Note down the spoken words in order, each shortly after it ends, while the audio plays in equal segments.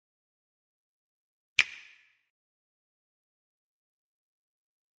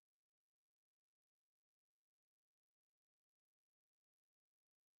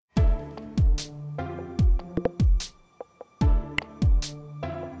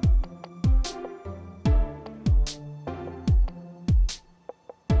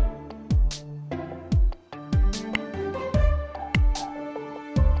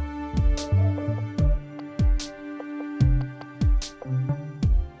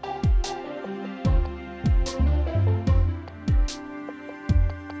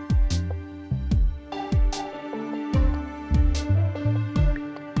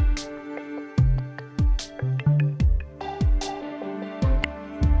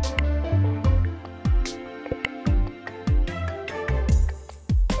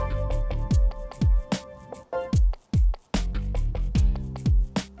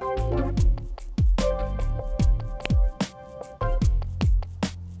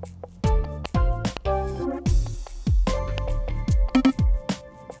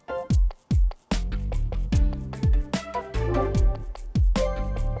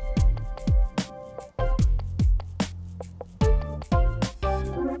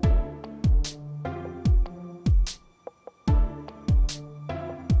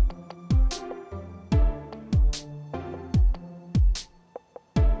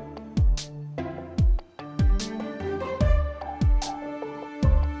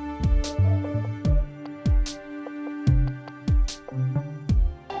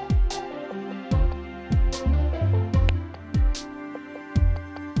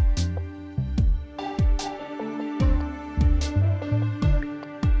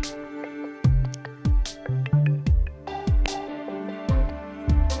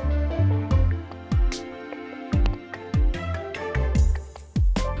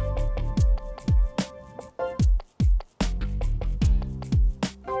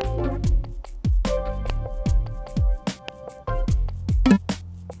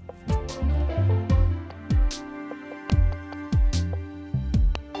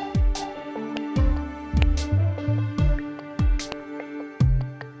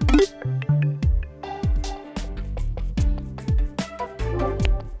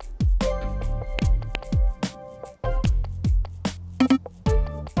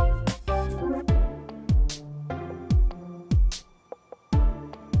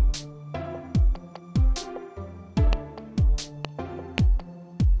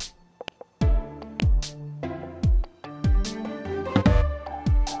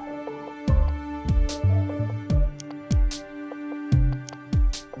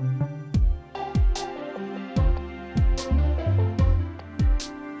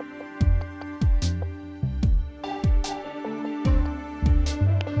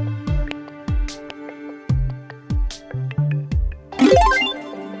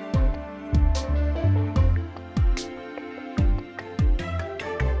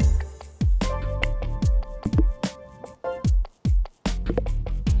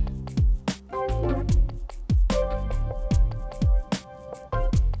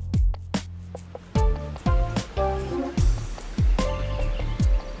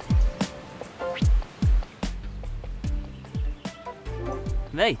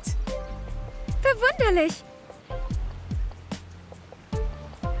Wait. Verwunderlich.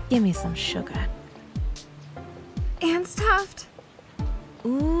 Give me some sugar. Ernsthaft?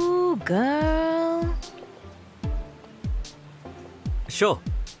 Ooh, girl. Sure.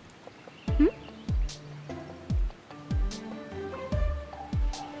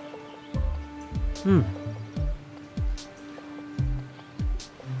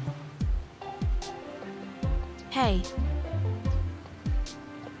 Hey.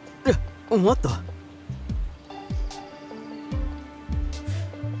 What the?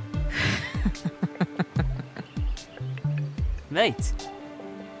 Wait.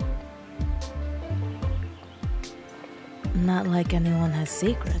 Not like anyone has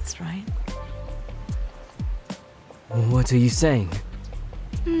secrets, right? What are you saying?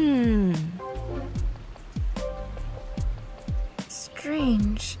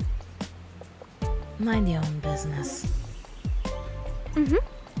 Strange. Mind your own business.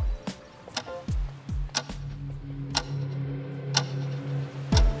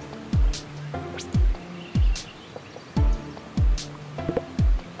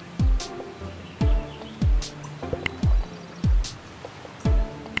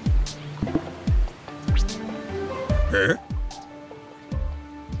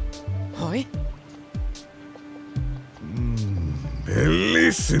 Hoi?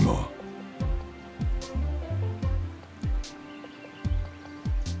 Bellissimo!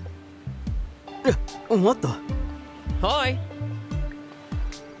 What the? Hi.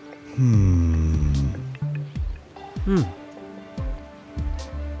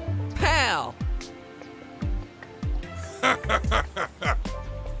 Pal.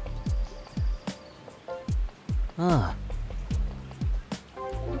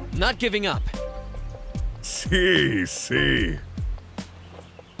 Not giving up. Sì, sì.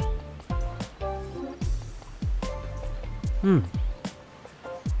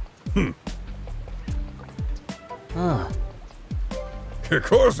 Che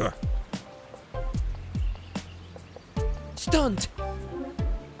cosa? Stunt.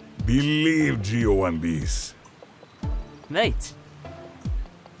 Believe JustOneGamr. Wait.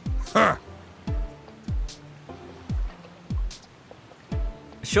 Ha!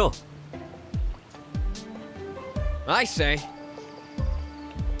 Sure. I say.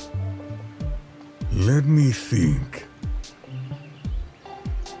 Let me think.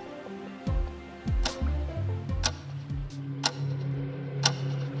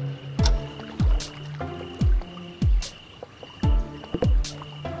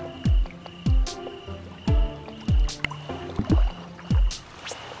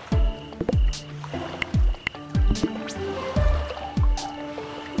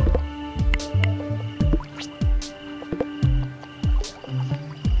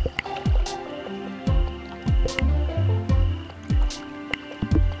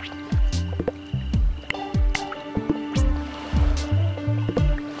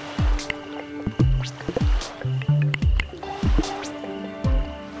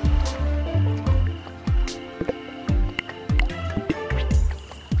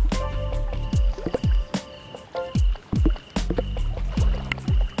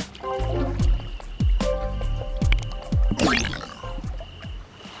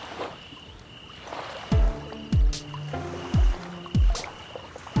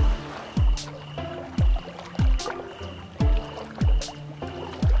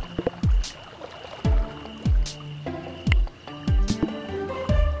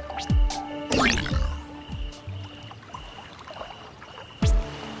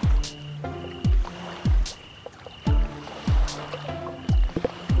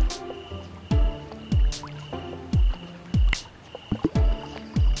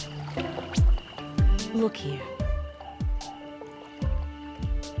 Look here.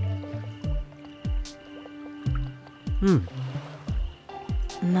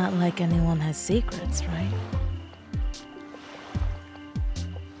 Not like anyone has secrets, right?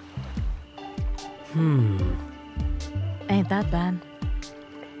 Ain't that bad.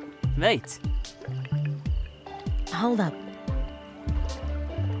 Wait. Hold up.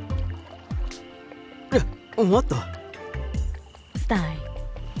 What the? Stay.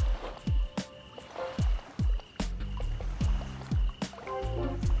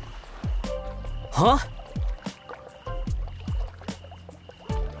 Huh?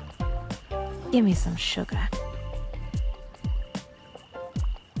 Give me some sugar.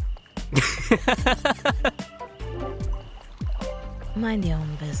 Mind your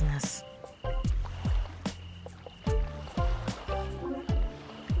own business.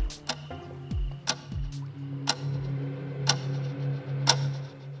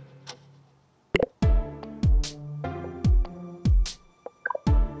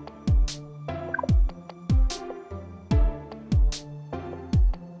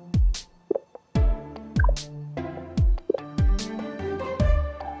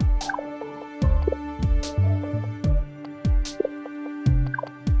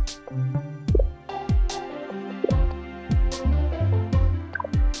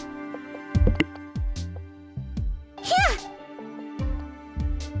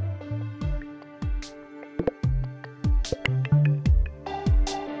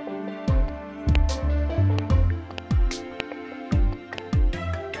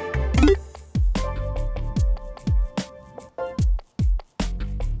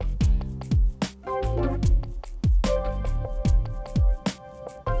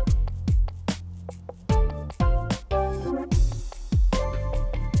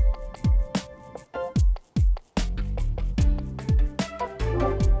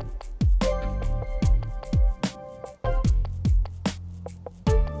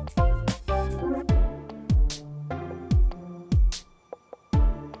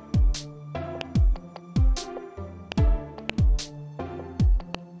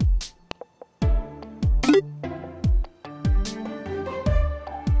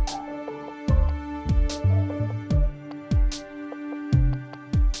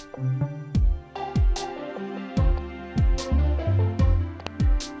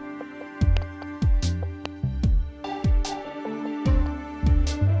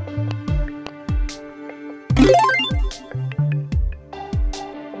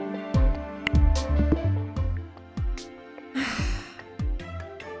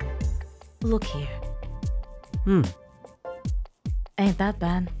 Look here. Ain't that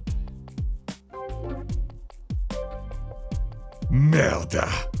bad. Merda.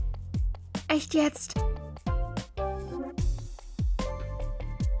 Echt jetzt?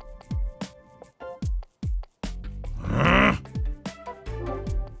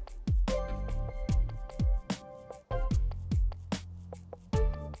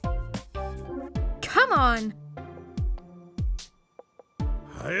 Come on!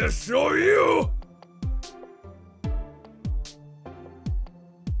 I assure you.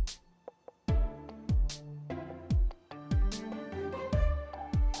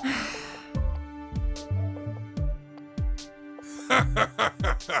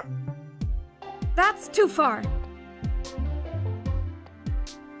 That's too far.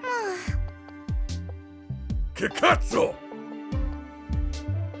 Kikatsu!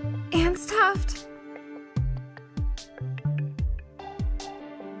 Ernsthaft?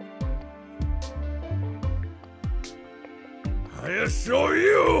 I assure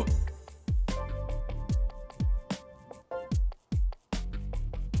you.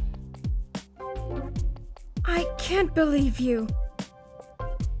 I can't believe you.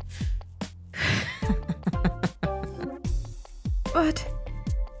 But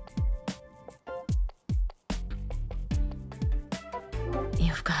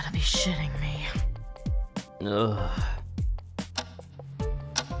You've gotta be shitting me. Ugh.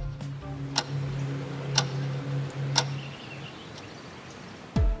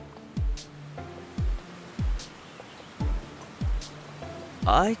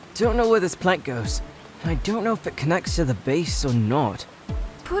 I don't know where this plank goes. I don't know if it connects to the base or not.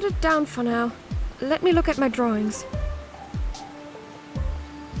 put it down for now. Let me look at my drawings.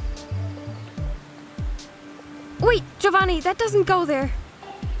 Wait, Giovanni, that doesn't go there.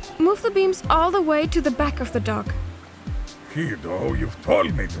 Move the beams all the way to the back of the dock. Kido, you've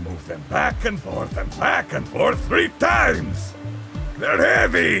told me to move them back and forth 3 times! They're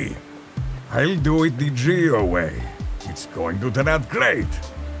heavy! I'll do it the Geo way. It's going to turn out great.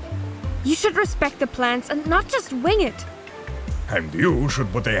 You should respect the plans and not just wing it. And you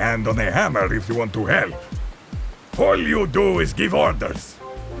should put a hand on a hammer if you want to help. All you do is give orders.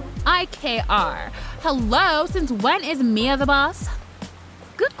 IKR. Hello, since when is Mia the boss?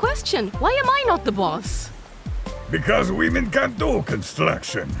 Good question. Why am I not the boss? Because women can't do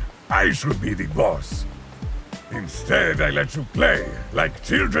construction. I should be the boss. Instead, I let you play like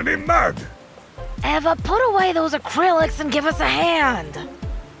children in mud. Eva, put away those acrylics and give us a hand.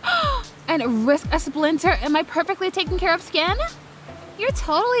 And risk a splinter in my perfectly taken care of skin? You're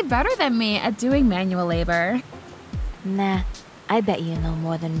totally better than me at doing manual labor. Nah, I bet you know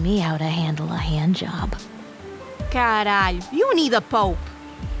more than me how to handle a hand job. Caralho, you need a pope.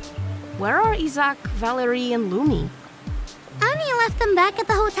 Where are Isaac, Valerie, and Lumi? Annie left them back at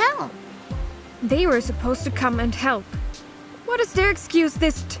the hotel. They were supposed to come and help. What is their excuse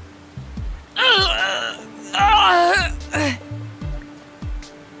this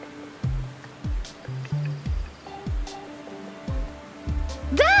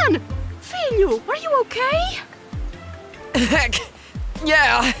Dan! Filho, are you okay? Heck,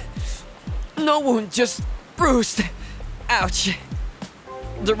 yeah. No wound, just bruised. Ouch.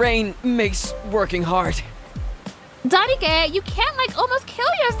 The rain makes working hard. Danike, you can't almost kill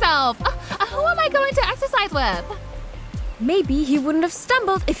yourself. Who am I going to exercise with? Maybe he wouldn't have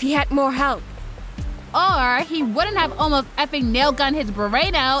stumbled if he had more help. Or he wouldn't have almost effing nail gunned his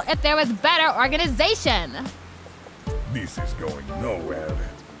brain out if there was better organization. This is going nowhere.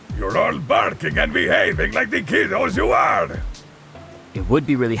 You're all barking and behaving like the kiddos you are. It would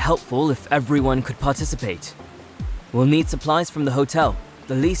be really helpful if everyone could participate. We'll need supplies from the hotel.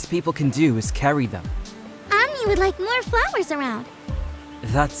 The least people can do is carry them. Annie would like more flowers around.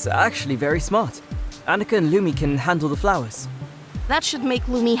 That's actually very smart. Annika and Lumi can handle the flowers. That should make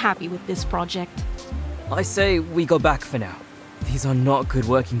Lumi happy with this project. I say we go back for now. These are not good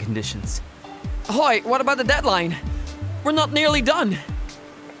working conditions. Hoi, what about the deadline? We're not nearly done.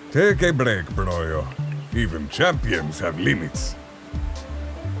 Take a break, Broyo. Even champions have limits.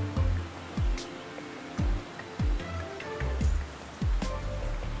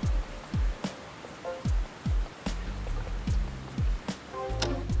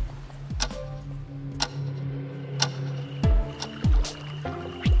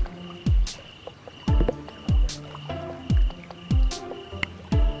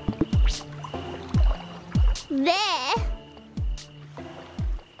 There.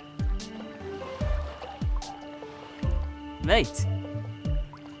 Mate,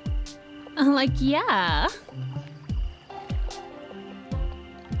 Yeah.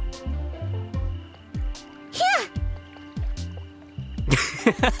 Yeah.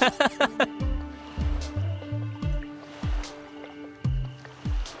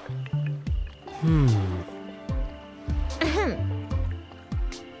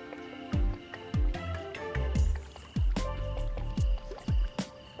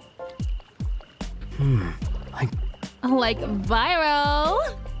 Viral.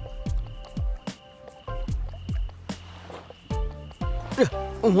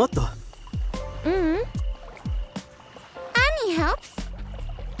 what the? Annie helps.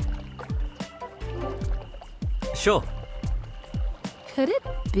 Sure. Could it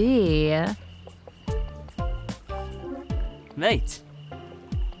be? Mate.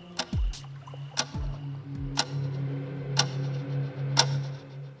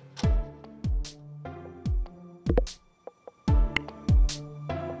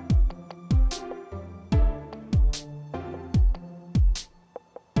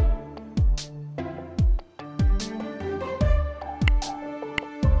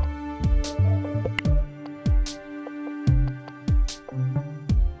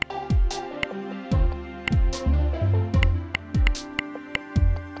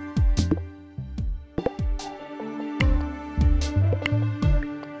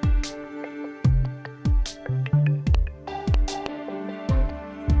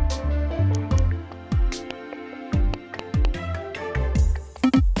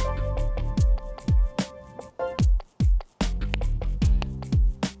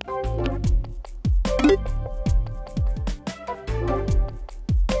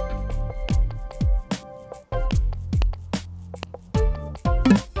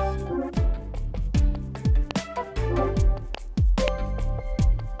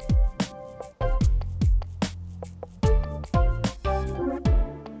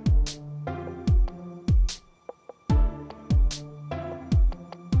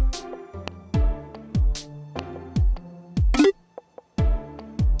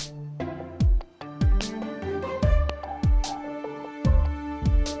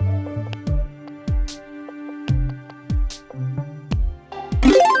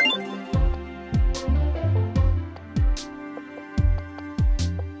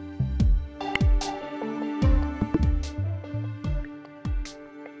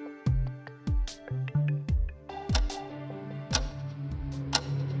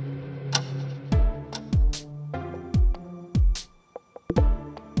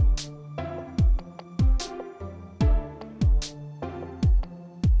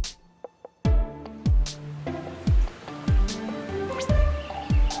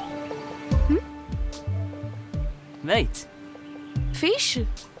 Mate. Fish?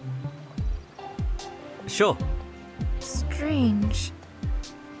 Sure. Strange.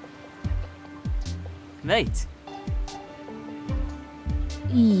 Mate.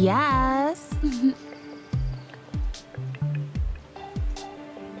 Yes.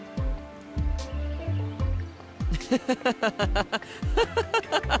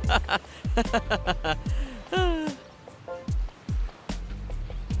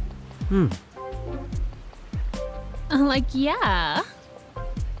 Like, yeah.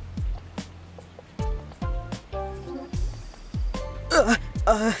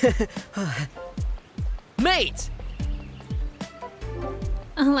 Mate!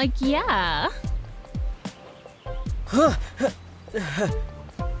 Like, yeah.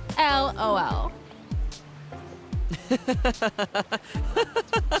 LOL.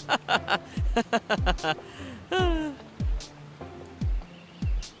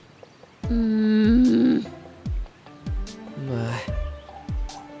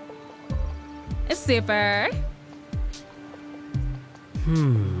 Super.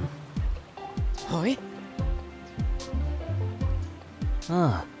 Hoi?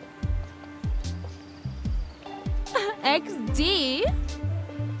 Ah. XD.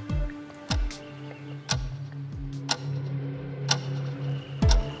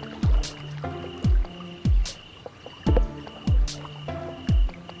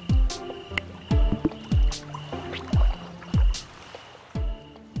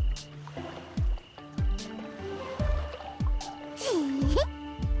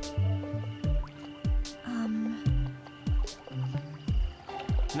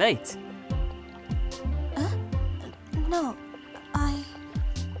 Mate. No, I...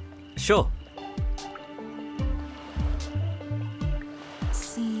 Sure.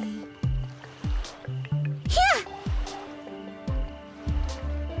 see... Here!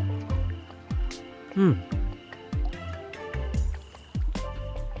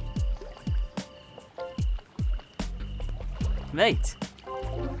 Mate.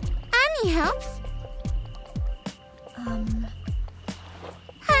 Annie helps.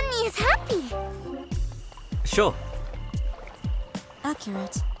 Annie is happy. Sure.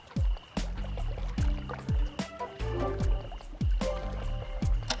 Accurate.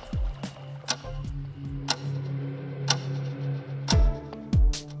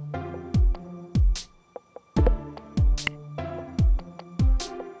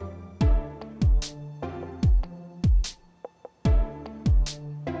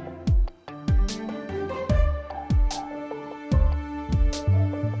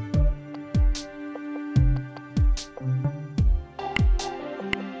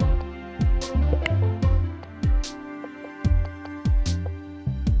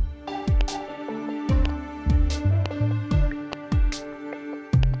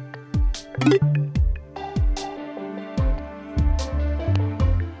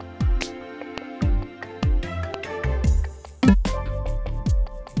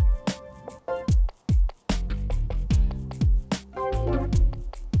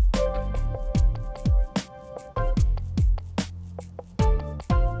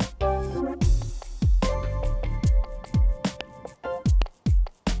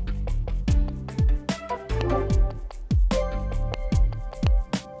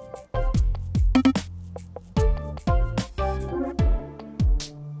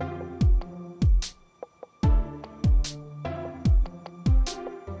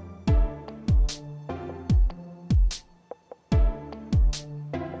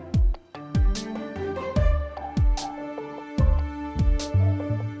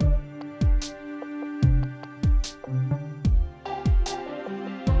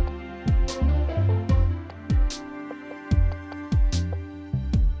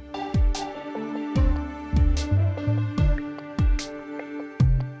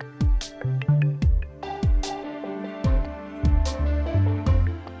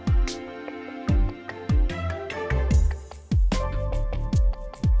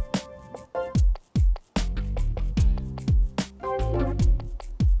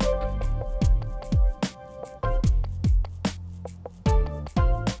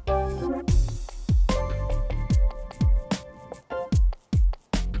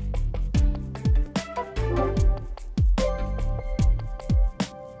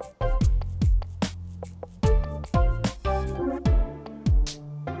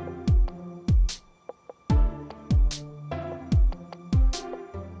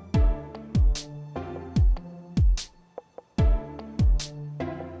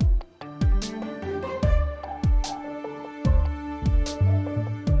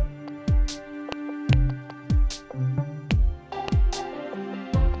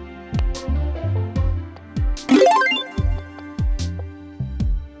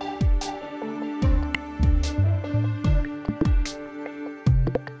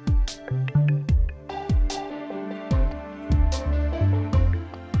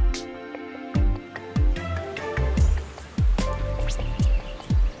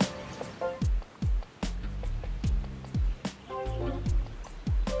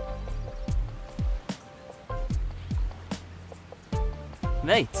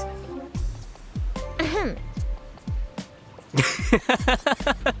 Mate.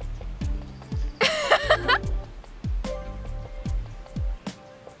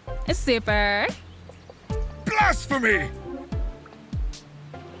 Super. Blasphemy!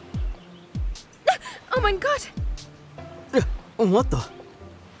 Oh my god! What the?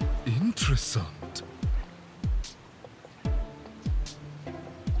 Interessant.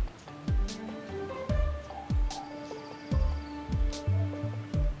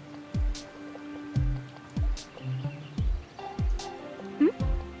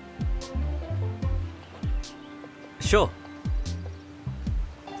 Sure.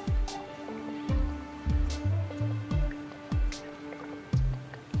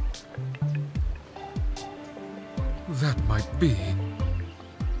 That might be.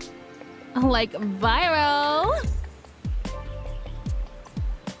 Like viral.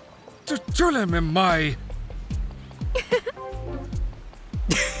 Tuleme mai.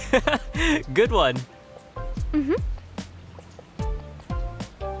 Good one.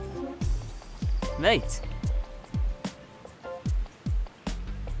 Mate.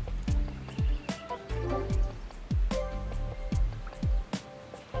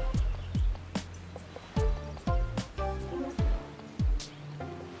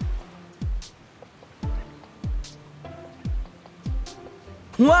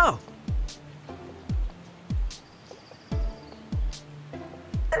 Wow!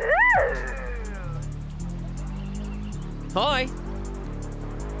 Hi.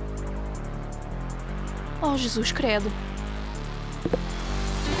 Oh, Jesus credo.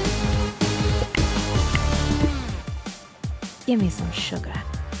 Give me some sugar.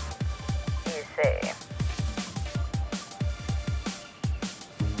 You see.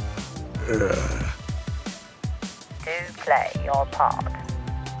 Do play your part.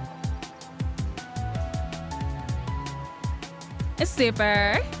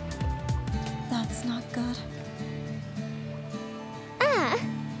 Super. That's not good.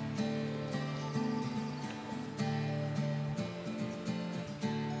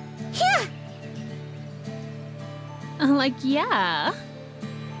 Like, yeah.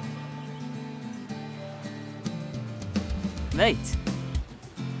 Mate.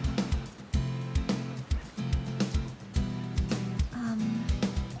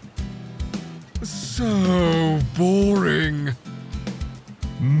 So boring.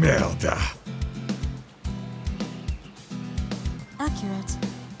 Merda. Accurate.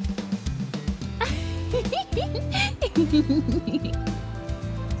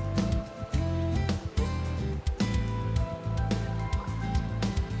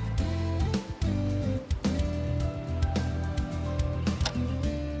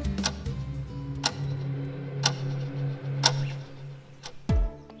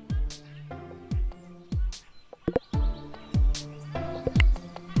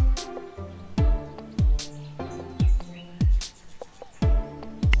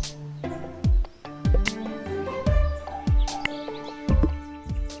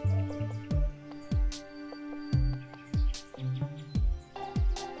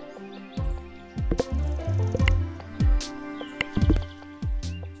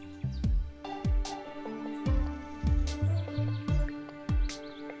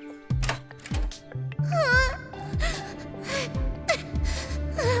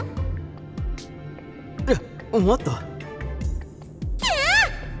 What the?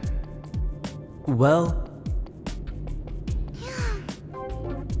 Well...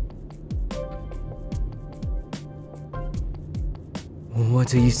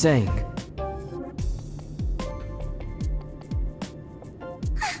 What are you saying?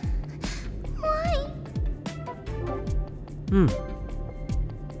 Why?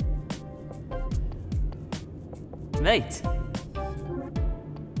 Mate.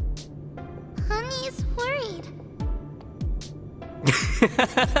 Honey is worried.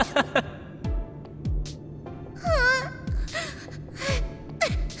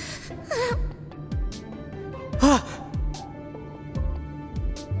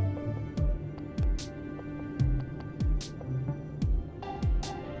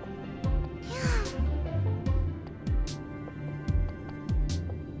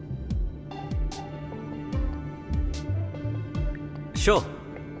 Sure.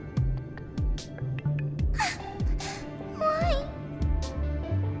 Why?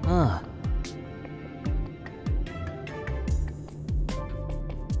 Ah.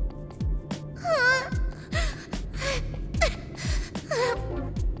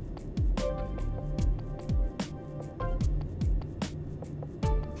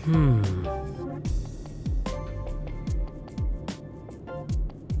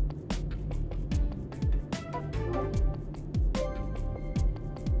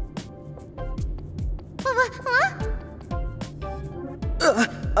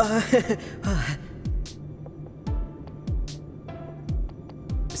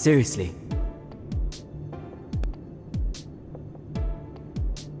 Seriously.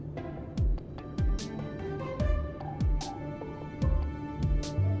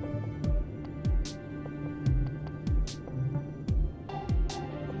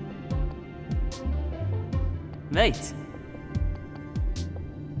 Mate.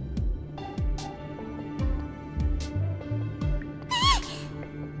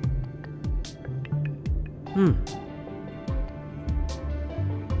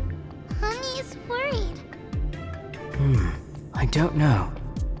 Honey's worried. I don't know.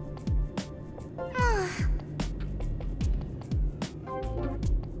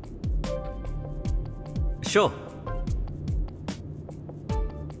 Sure.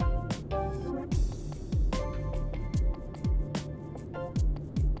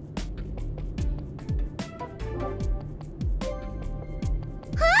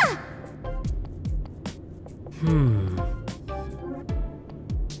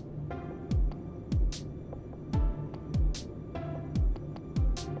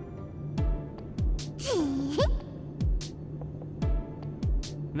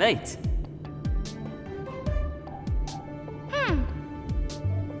 Mate.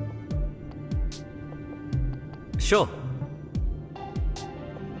 Sure.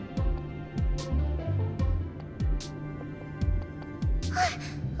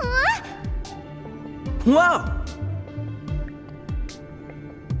 Wow!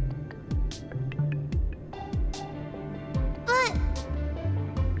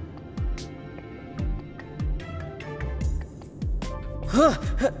 But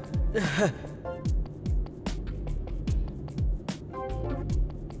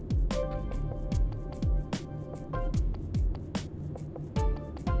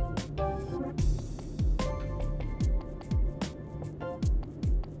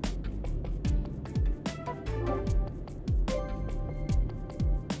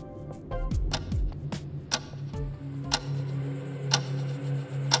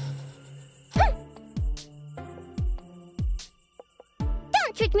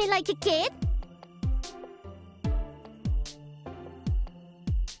don't treat me like a kid.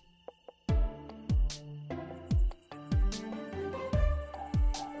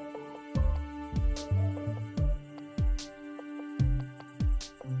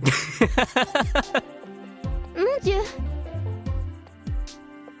 Mon Dieu.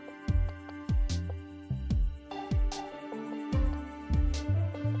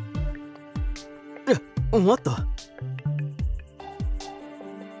 What the?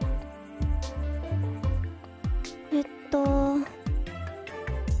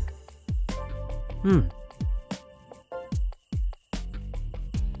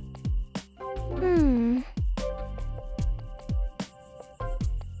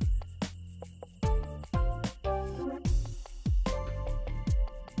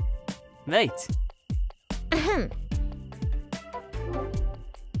 Mate.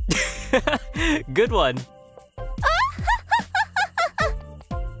 Good one.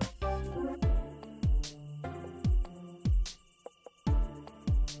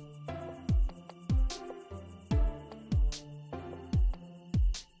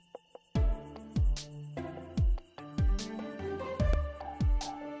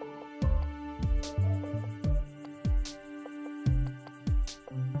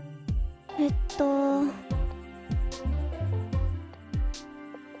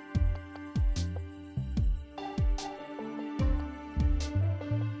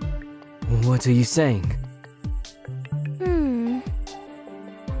 What are you saying?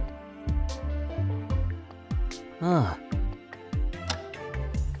 Ah.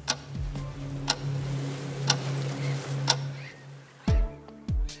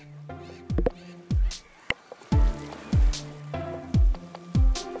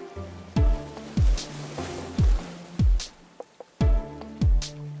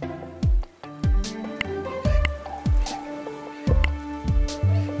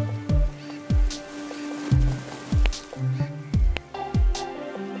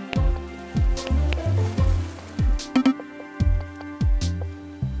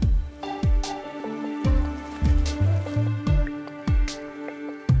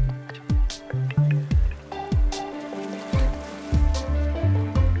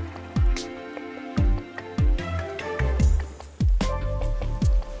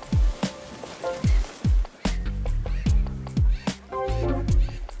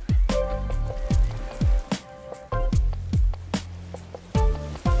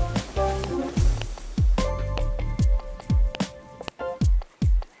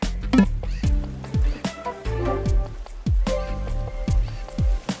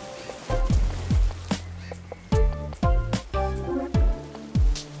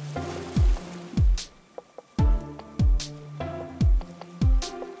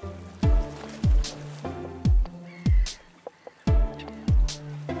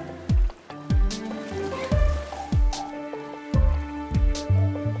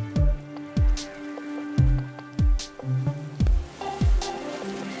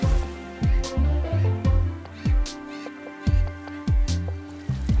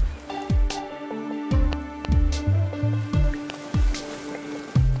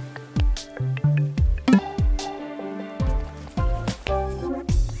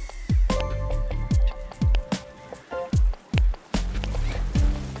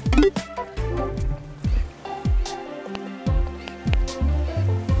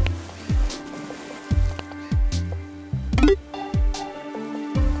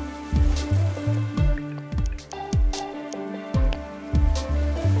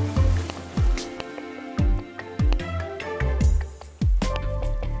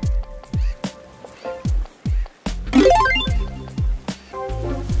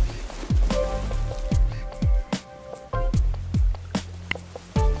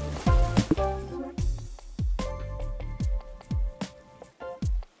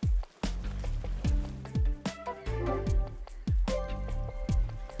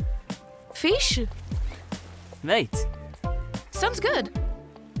 Fish? Mate, Sounds good.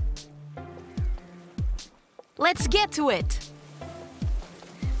 Let's get to it.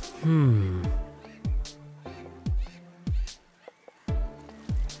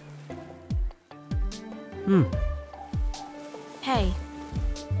 Hey,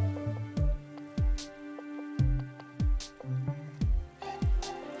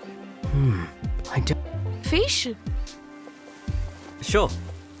 I don't... fish? Sure.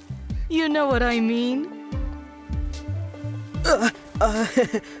 You know what I mean.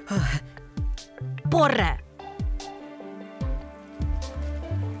 Porra.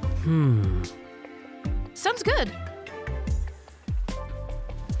 Sounds good.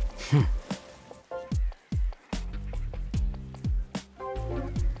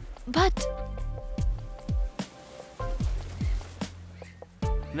 But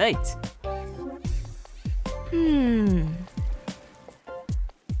Mate,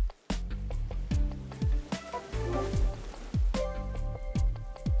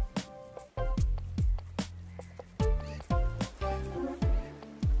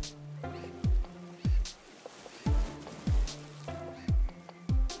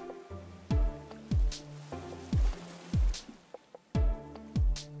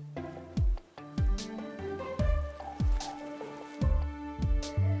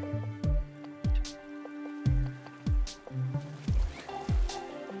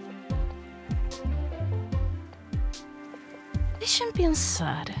 deixa-me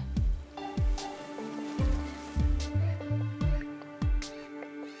pensar.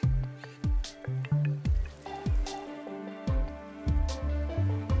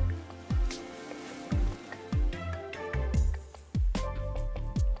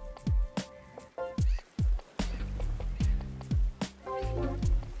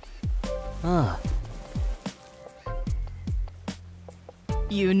 ah,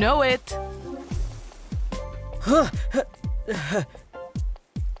 You know it.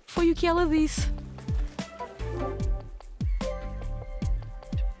 Foi o que ela disse.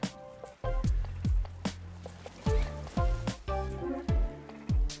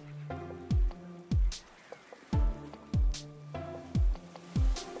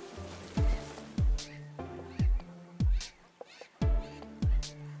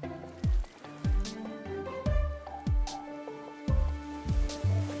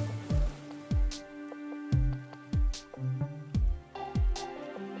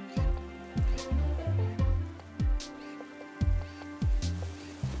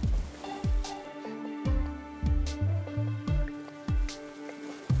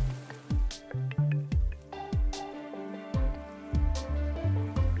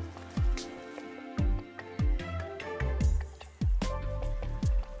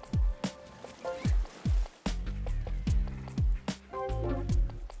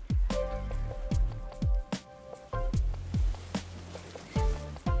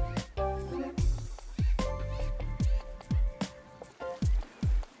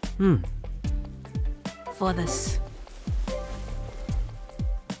 Foda-se.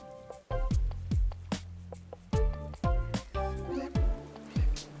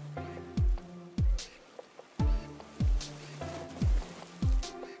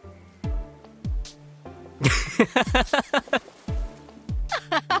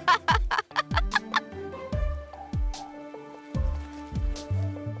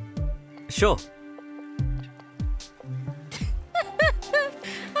 sure.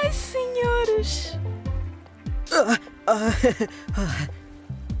 Ai, senhores.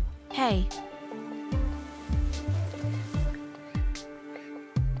 Hey.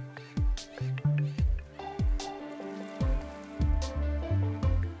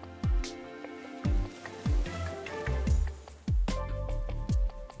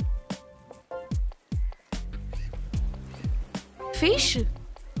 Fish?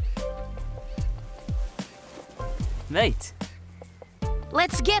 Mate,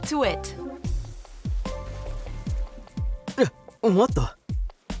 Let's get to it. what the?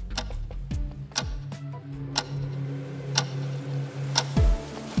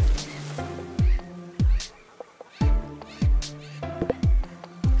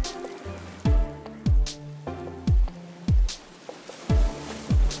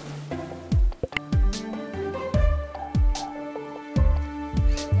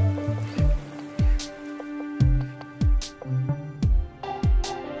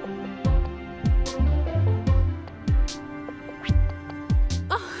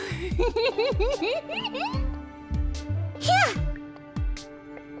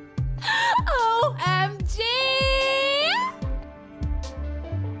 OMG!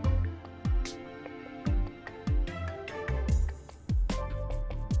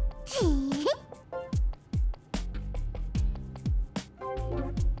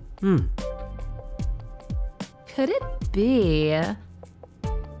 Could it be?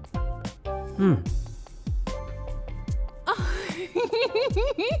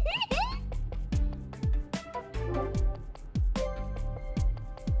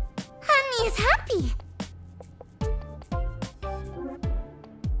 Honey is happy.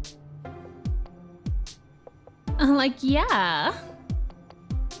 Like, yeah.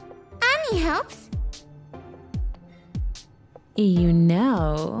 Annie helps. You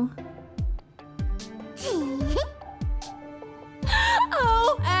know.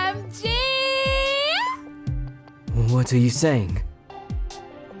 OMG! What are you saying?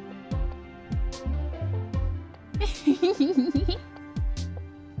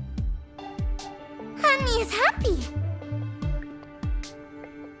 Honey is happy.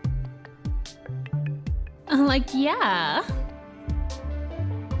 Like, yeah.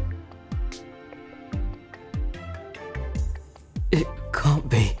 It can't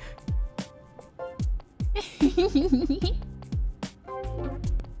be.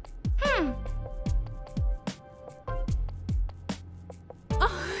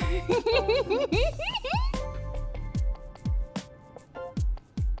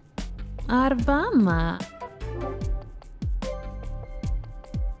 Arvama.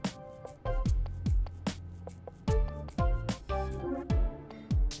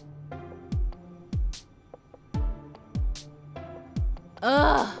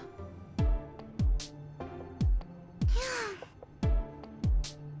 Ugh.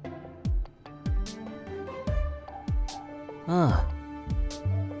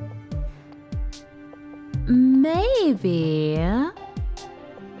 Maybe.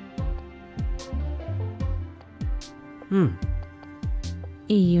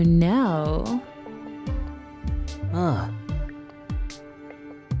 You know.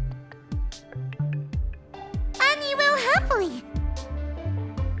 Annie will happily.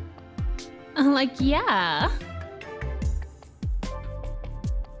 Like, yeah.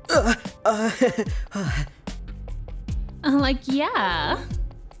 Like, yeah.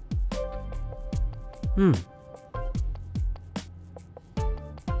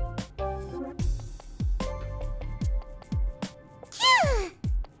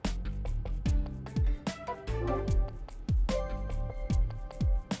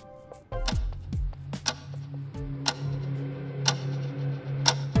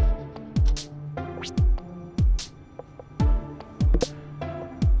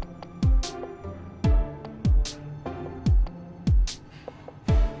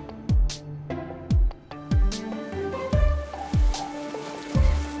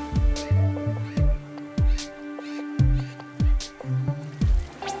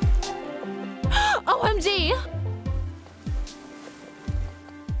 OMG!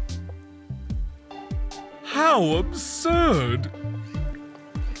 How absurd!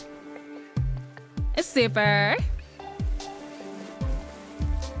 Super.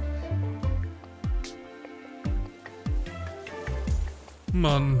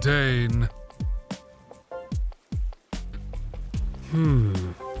 Mundane.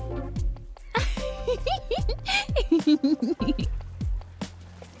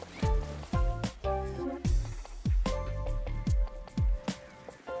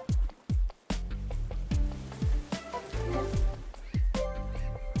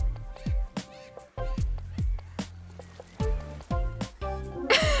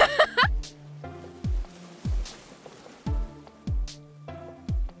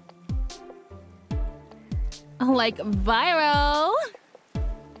 Like viral.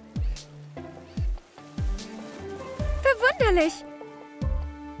 Verwunderlich.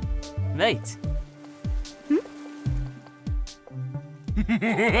 Mate.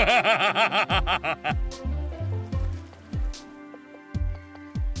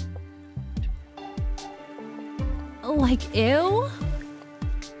 Like, ew?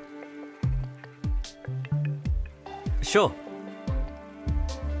 Sure.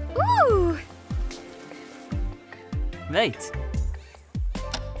 Ooh. Mate.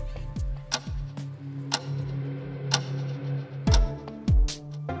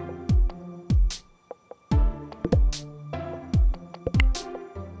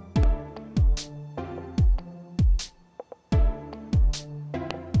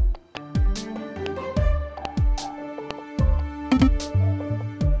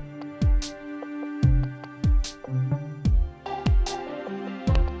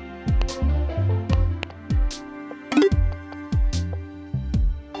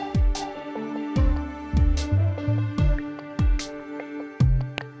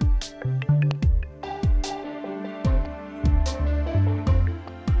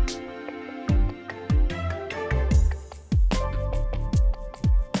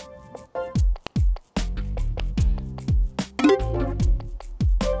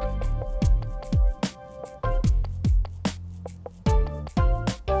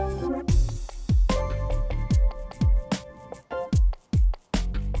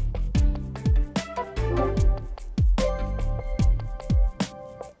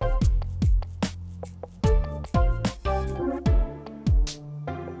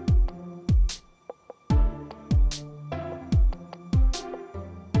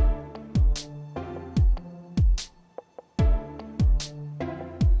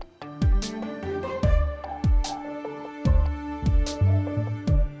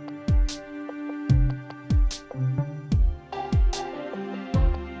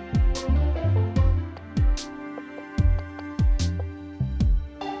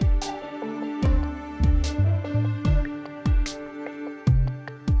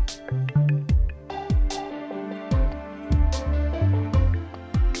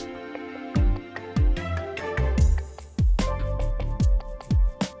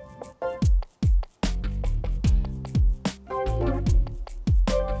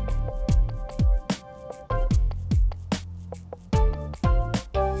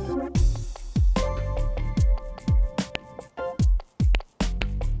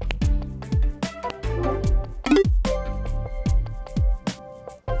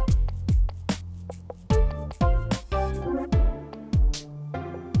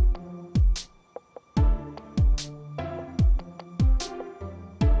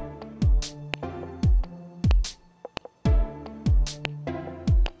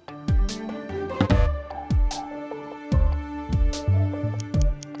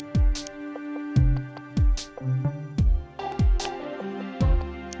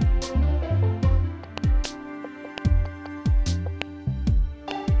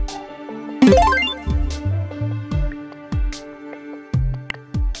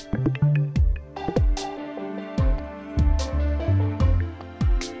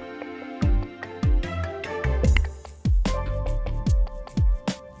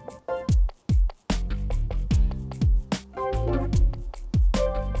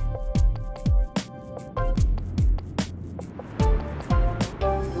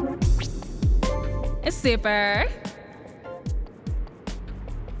 Super.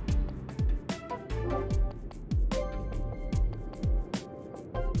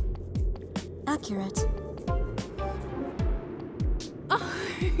 Accurate.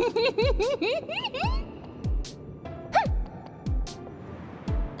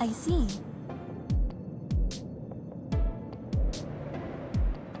 I see.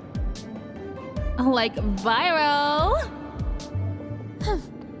 Like viral.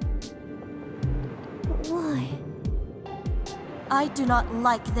 Why? I do not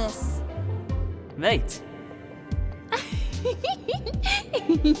like this. Mate.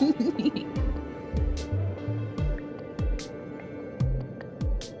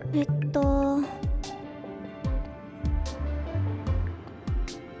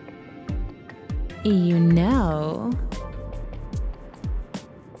 You know.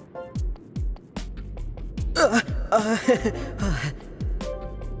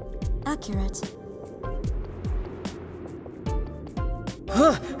 Accurate.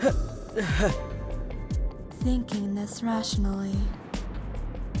 Thinking this rationally.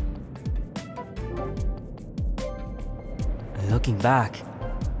 Looking back.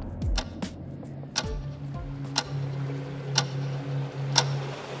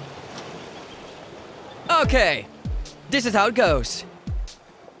 Okay, this is how it goes.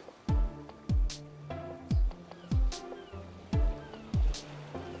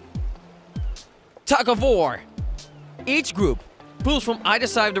 Tug of war. Each group pulls from either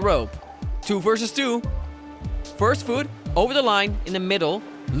side of the rope. 2 versus 2. First foot over the line in the middle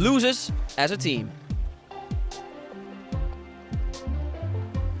loses as a team.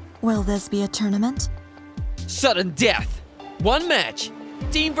 Will this be a tournament? Sudden death. 1 match.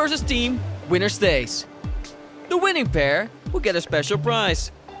 Team versus team. Winner stays. The winning pair will get a special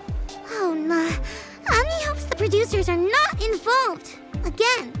prize. Oh no. Annie hopes the producers are not involved.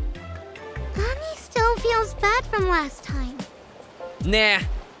 Again. Annie still feels bad from last time. Nah,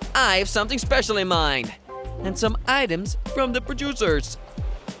 I have something special in mind. And some items from the producers.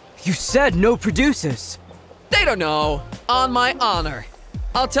 You said no producers. They don't know. On my honor.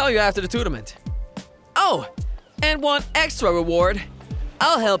 I'll tell you after the tournament. Oh, and 1 extra reward.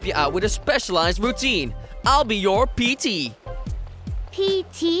 I'll help you out with a specialized routine. I'll be your PT.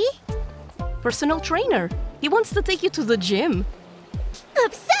 PT? Personal trainer. He wants to take you to the gym.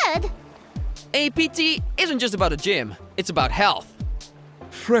 Absurd! A PT isn't just about a gym. It's about health.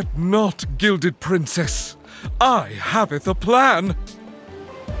 Fret not, gilded princess. I haveth a plan.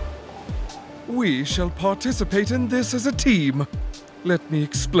 We shall participate in this as a team. Let me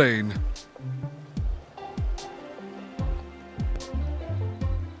explain.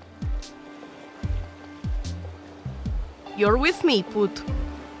 You're with me, Put.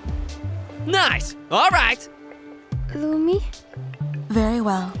 Nice! Alright! Lumi? Very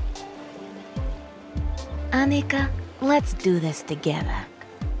well. Annika, let's do this together.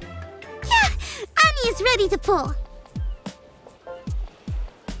 Yeah! Annie is ready to pull.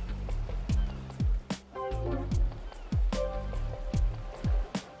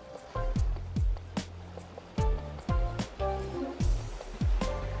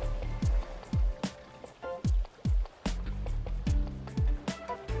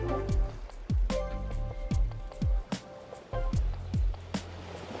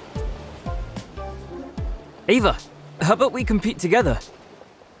 Ava, how about we compete together?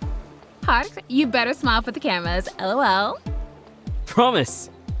 Heart, you better smile for the cameras. LOL. Promise.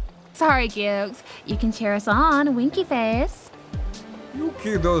 Sorry, Gukes. You can cheer us on, winky face. You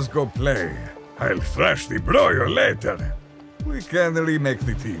kiddos go play. I'll thrash the broyer later. We can remake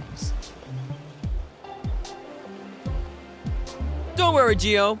the teams. Don't worry,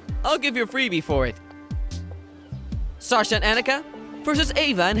 Gio. I'll give you a freebie for it. Sasha and Annika versus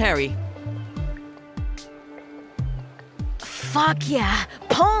Ava and Harry. Fuck yeah!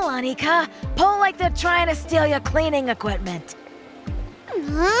 Pull, Annika! Pull like they're trying to steal your cleaning equipment.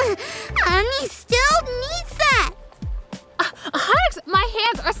 Annie still needs that! Heart, my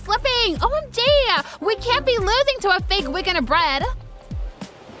hands are slipping! OMG! We can't be losing to a fake wig and a bread!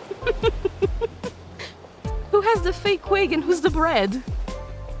 Who has the fake wig and who's the bread?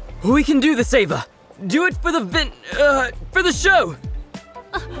 We can do this, Ava. Do it for the for the show.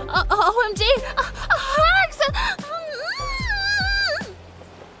 OMG! Heart!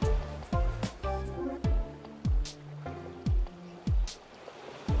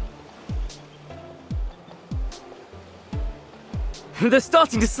 They're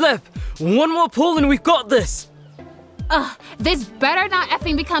starting to slip. 1 more pull and we've got this. This better not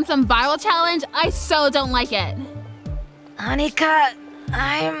effing become some viral challenge. I so don't like it. Annika,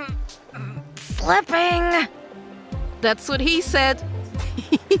 I'm slipping. That's what he said.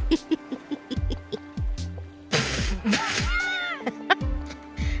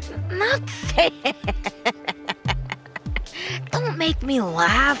 Not fair. Don't make me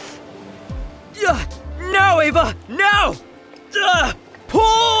laugh. No, Ava! No!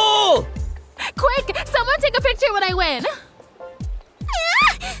 Pull! Quick! Someone take a picture when I win!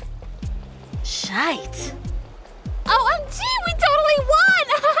 Shite. OMG, we totally won!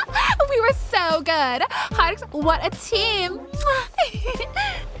 We were so good. Hearts, what a team.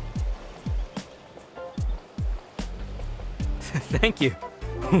 Thank you.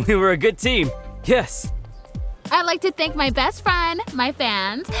 We were a good team. Yes. I'd like to thank my best friend, my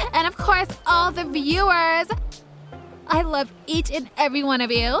fans, and of course, all the viewers. I love each and every one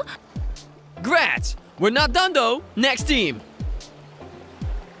of you. Grats! We're not done though. Next team.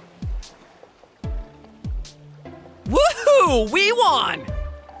 Woohoo! We won!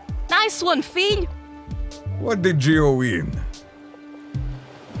 Nice one, Phil. What did Gio win?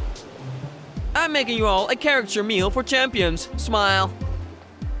 I'm making you all a caricature meal for champions. Smile.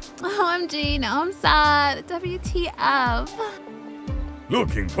 OMG, no, I'm sad. WTF.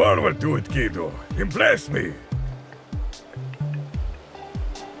 Looking forward to it, kiddo. Impress me.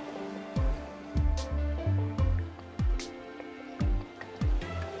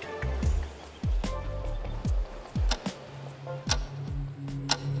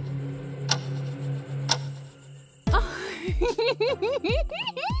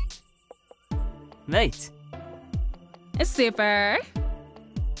 Mate. Super.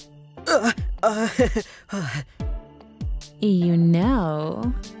 You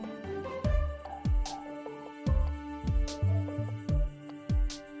know.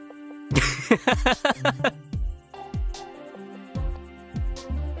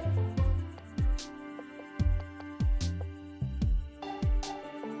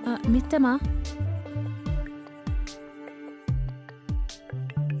 Mittema.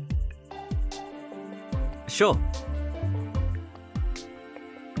 Sure.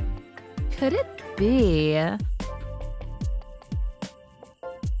 Could it be?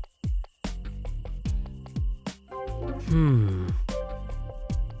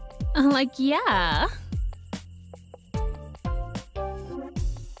 Like, yeah.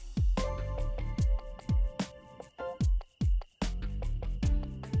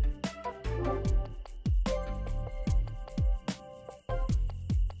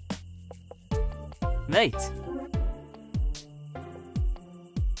 Mate.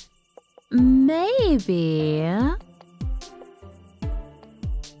 Maybe.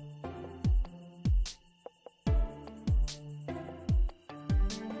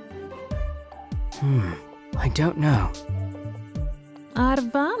 I don't know.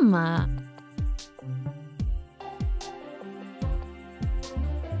 Arvama.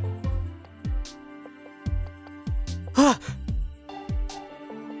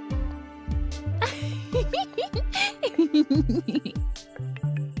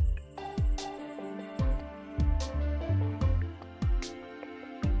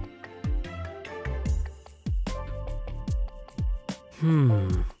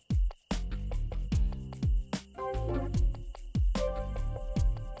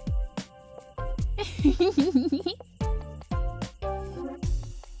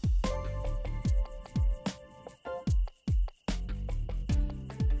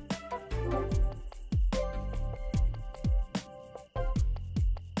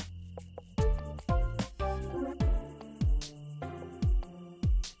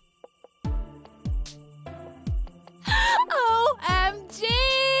 OMG!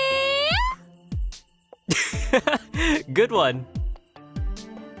 Good one.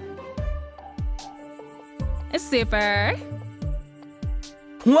 Super.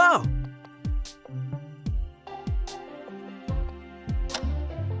 Wow!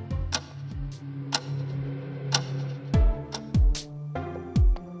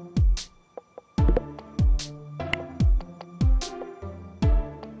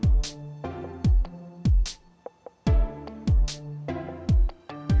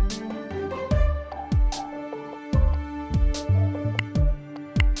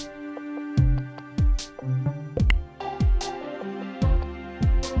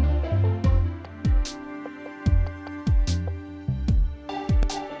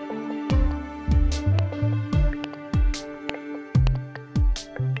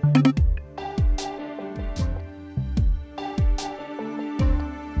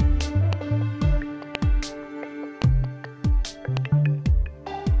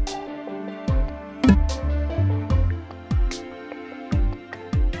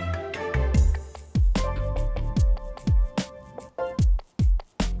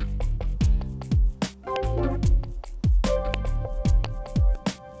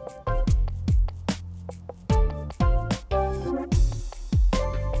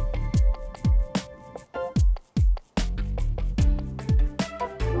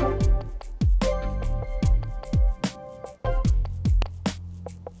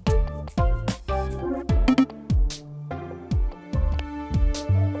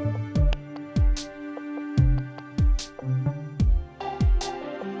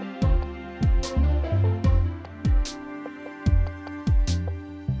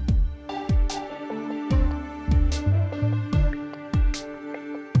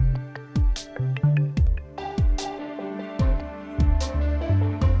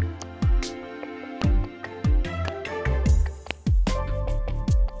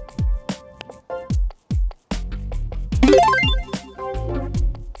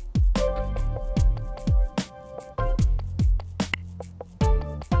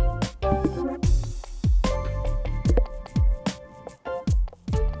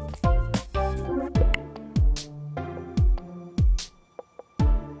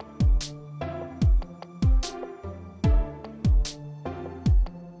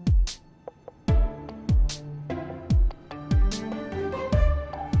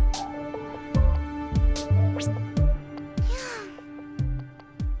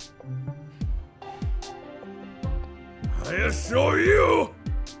 I assure you!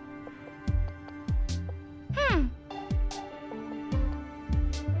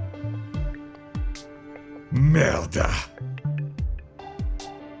 Merda!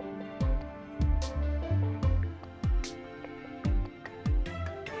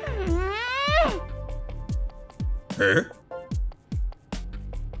 Eh?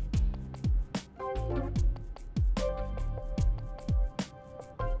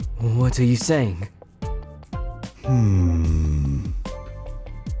 What are you saying?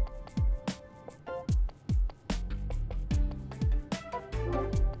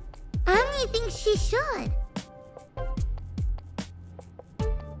 Annie thinks she should.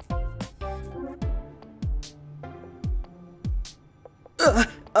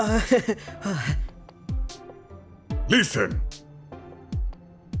 Listen!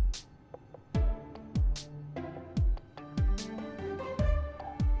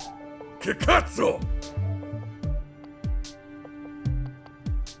 Che cazzo?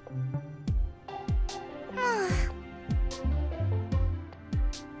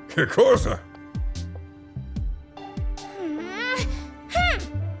 Che cosa?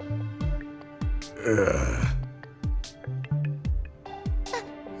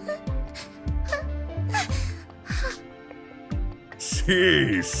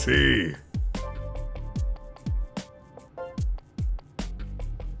 Sì, sì.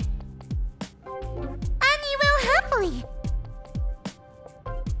 Annie will happily.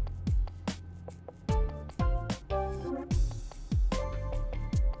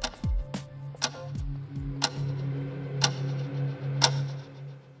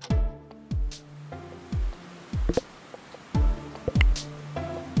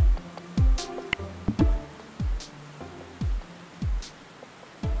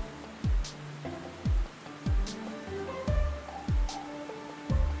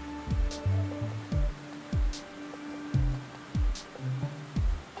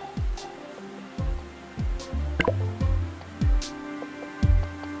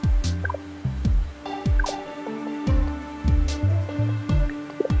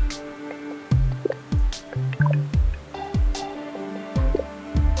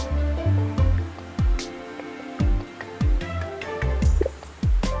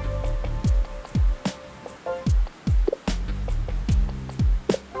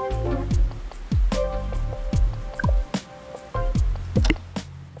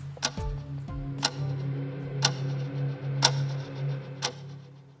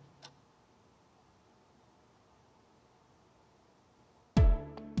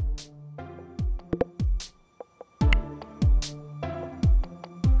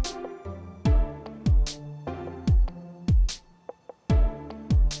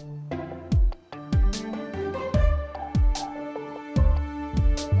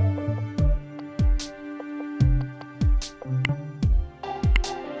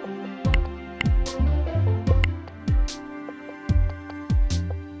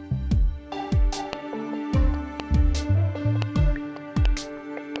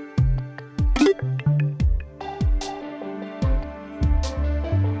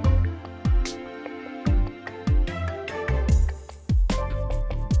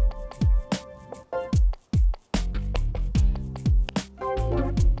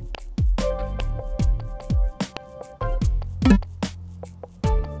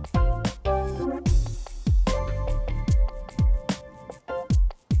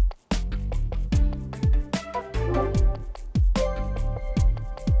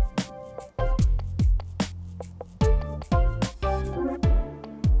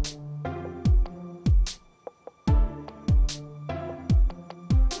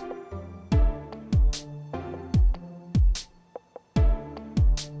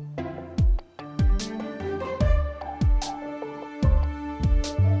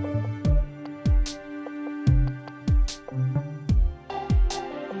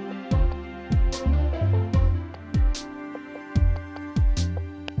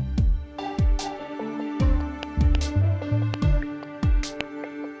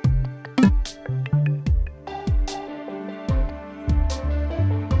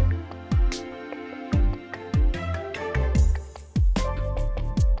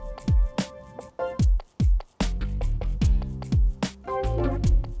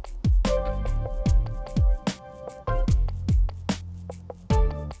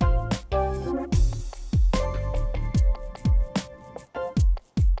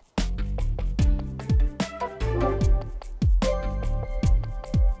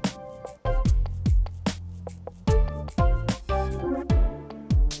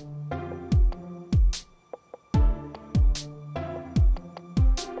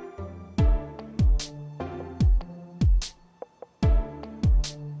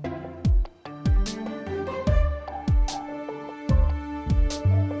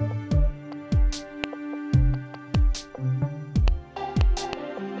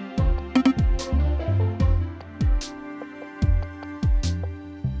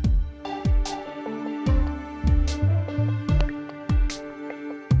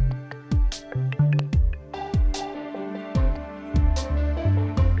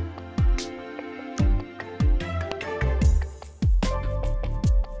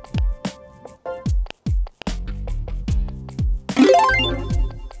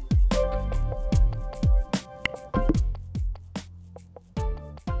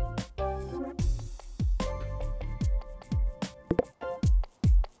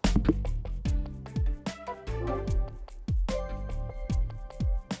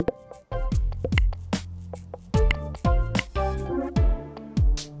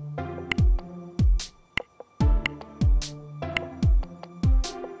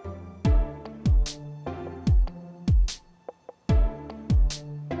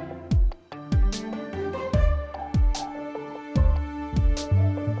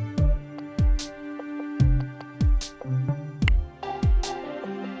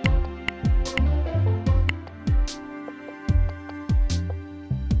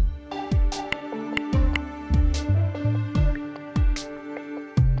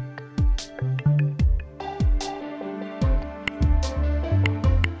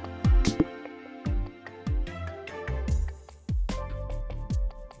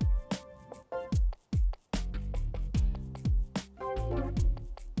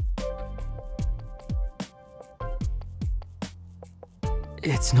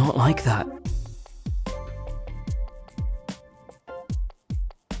 It's not like that.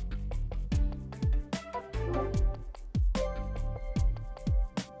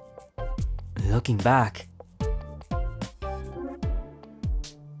 Looking back.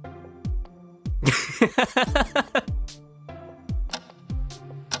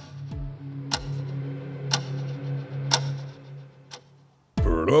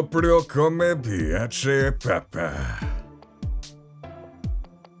 Proprio come piace papà.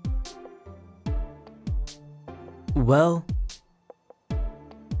 Well,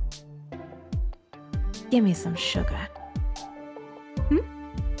 Give me some sugar.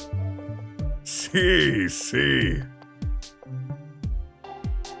 Sì, sì.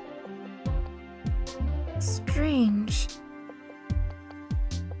 Strange.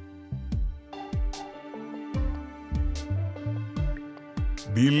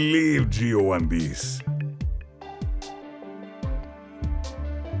 Believe Gio on this.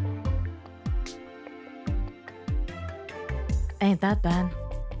 Ain't that bad.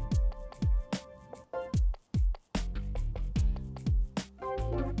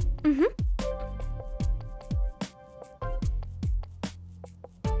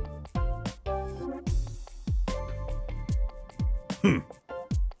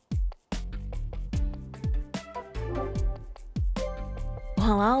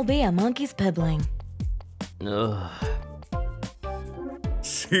 Well, I'll be a monkey's pibbling. ugh.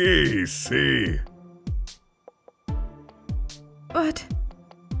 Sì, sì. But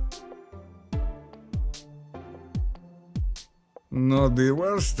Not the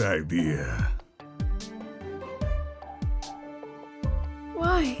worst idea.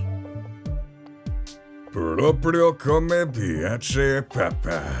 why? Proprio come piace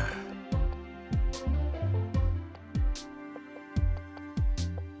papà.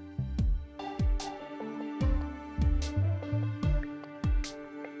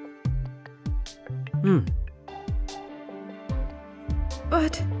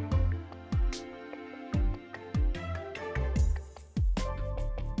 But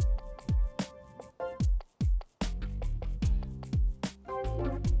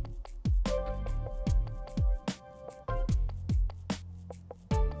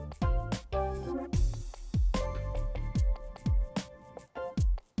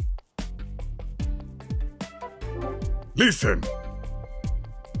Listen.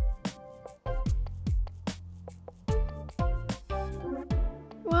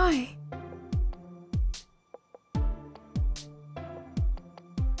 why?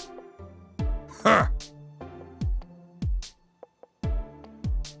 Ha!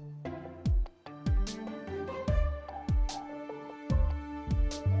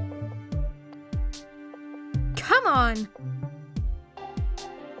 Come on.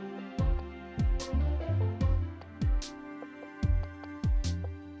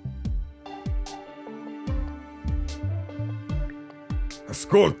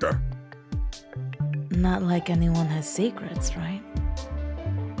 Ascolta. Not like anyone has secrets, right?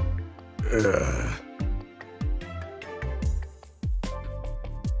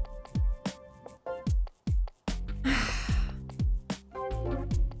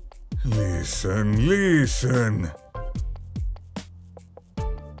 Listen, listen.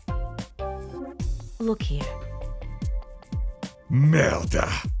 Look here. Merda.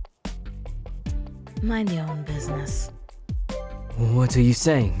 Mind your own business. What are you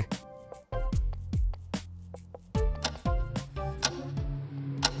saying?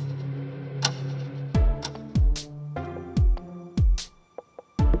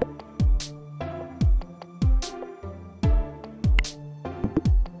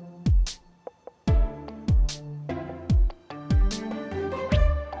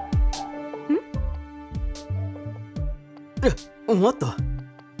 What the?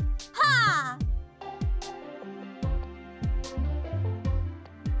 Ha!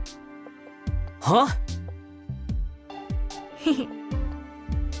 Huh?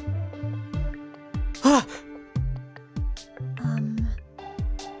 Ah!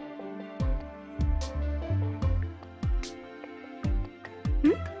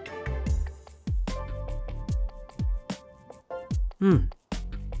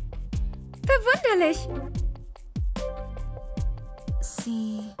 Verwunderlich.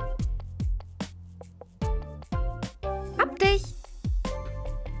 Sie. Hab dich.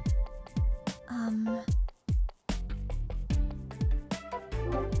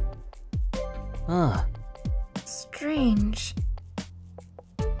 Ah. Strange.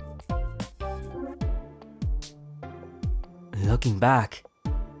 Looking back.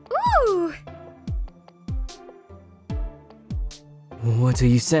 Ooh! What are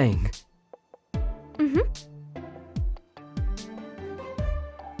you saying?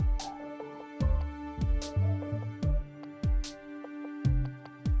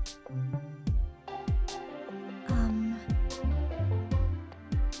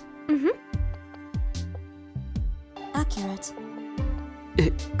 accurate.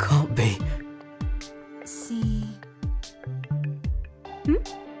 It can't be. See.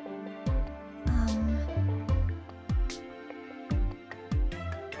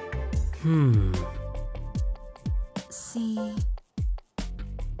 See.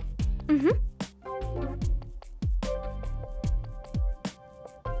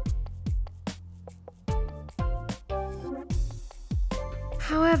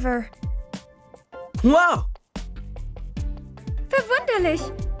 However, Wow! verwunderlich!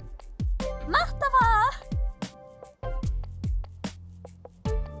 Machtava!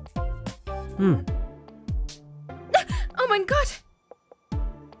 Oh mein Gott!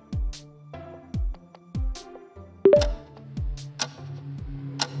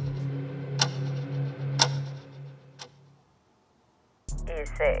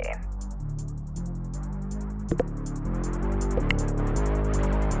 Easy.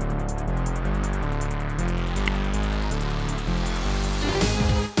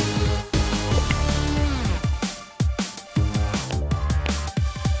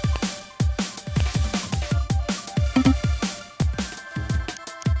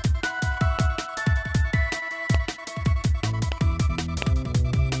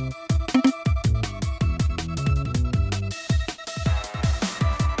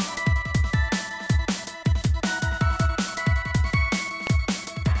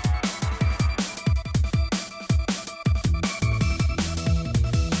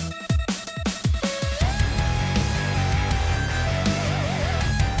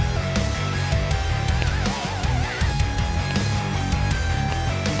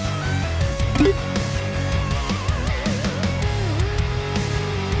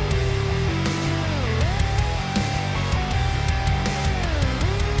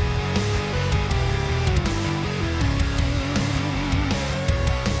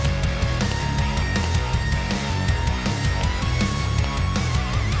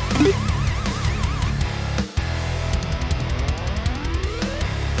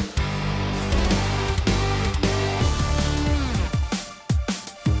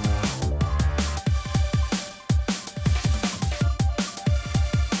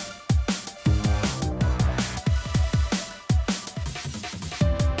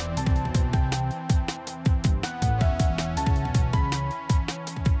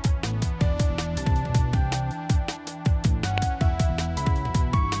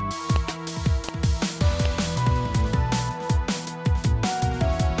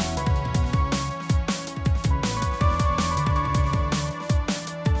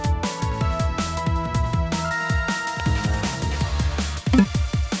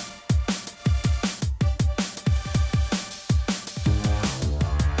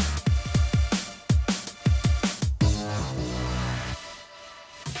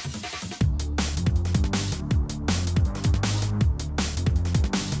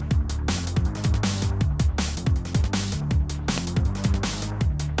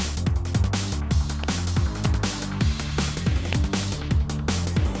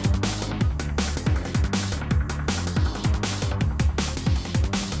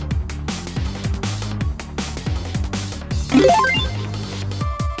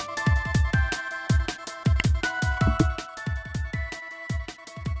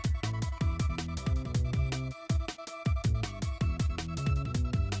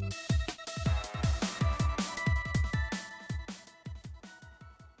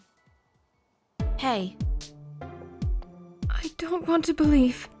 Hey, I don't want to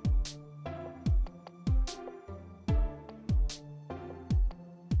believe.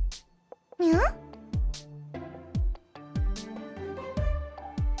 Yeah?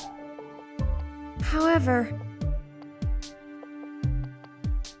 However,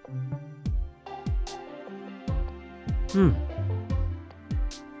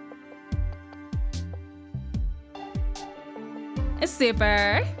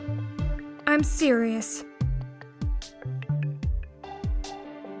 Super. I'm serious.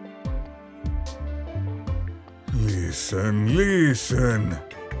 Listen.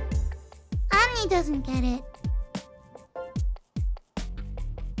 Annie doesn't get it.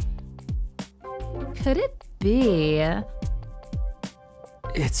 Could it be?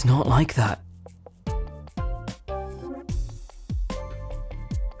 It's not like that.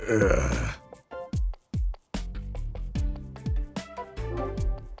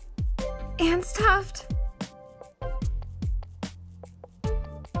 Ernsthaft?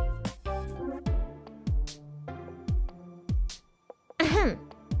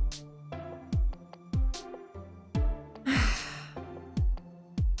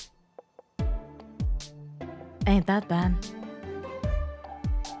 Ain't that bad?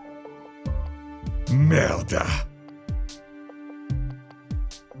 Merda.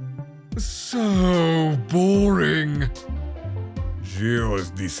 So boring. Gio's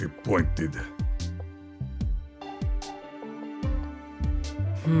disappointed.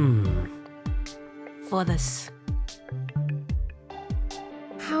 For this.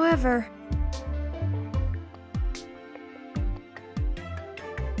 However,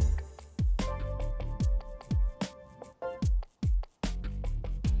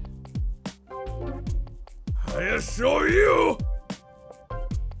 I assure you!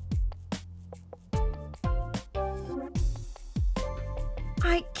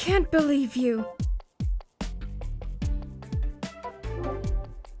 I can't believe you.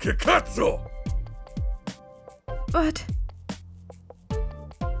 Kikatsu! But...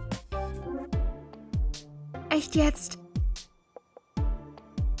 Echt jetzt?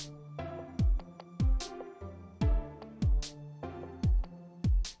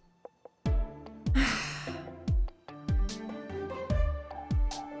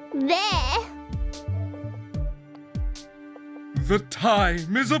 There. The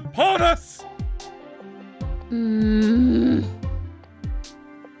time is upon us!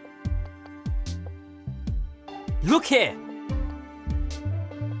 Look here!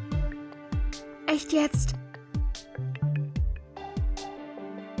 Echt jetzt?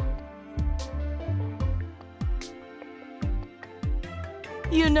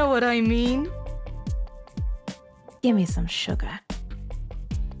 You know what I mean? Give me some sugar.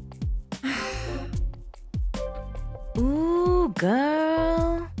 Ooh,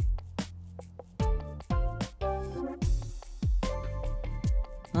 girl.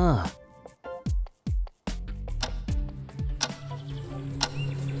 Ah.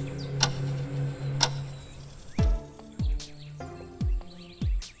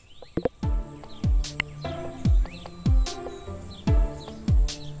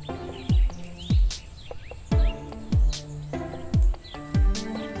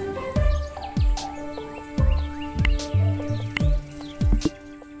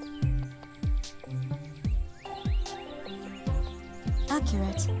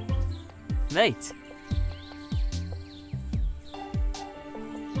 Accurate. Mate.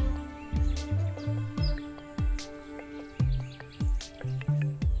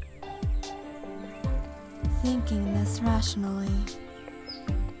 Thinking this rationally.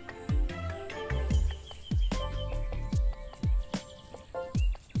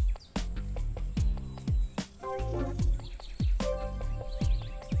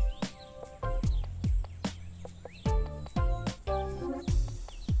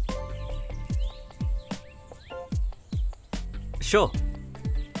 Sure.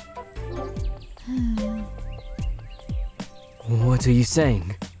 What are you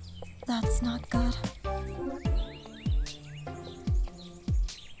saying? That's not good.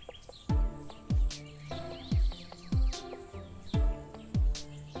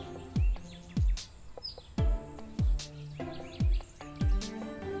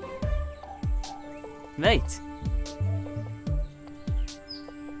 Mate.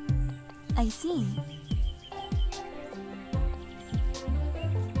 I see.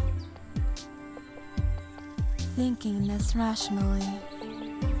 Thinking this rationally.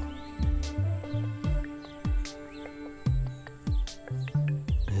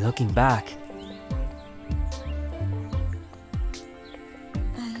 Looking back.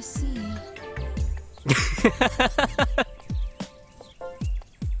 I see.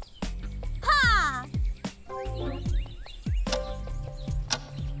 Ha!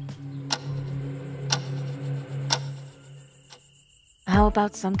 How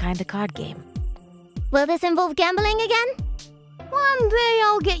about some kind of card game? Will this involve gambling again? One day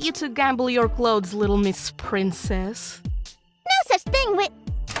I'll get you to gamble your clothes, little Miss Princess. No such thing with...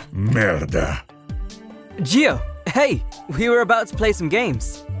 Merda. Gio, hey, we were about to play some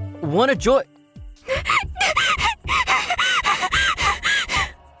games. Wanna join?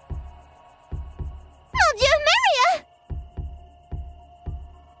 Mon Dieu, Maria!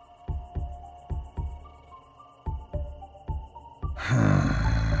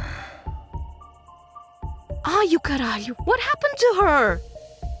 Ah, you caralho, what happened to her?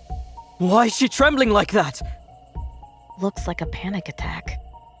 Why is she trembling like that? Looks like a panic attack.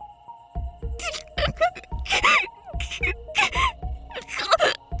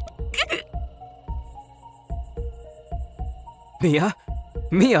 Mia?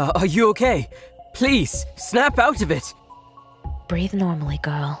 Mia, are you okay? Please, snap out of it! Breathe normally,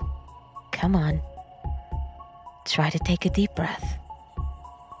 girl. Come on. Try to take a deep breath.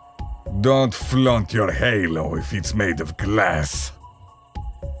 Don't flaunt your halo if it's made of glass.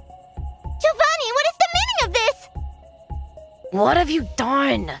 Giovanni, what is the meaning of this? What have you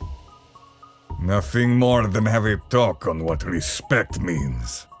done? Nothing more than have a talk on what respect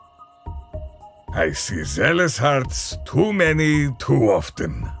means. I see zealous hearts too many, too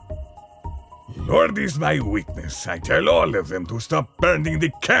often. Lord is my witness. I tell all of them to stop burning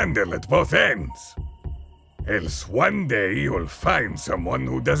the candle at both ends. Else one day you'll find someone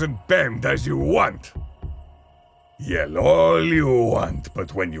who doesn't bend as you want. Yell all you want,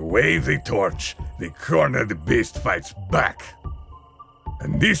 but when you wave the torch, the cornered beast fights back.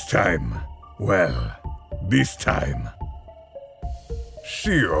 And this time, well, this time,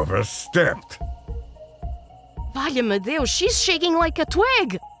 she overstepped. Valha-me Deus, she's shaking like a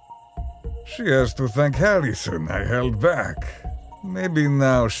twig. She has to thank Harrison I held back. Maybe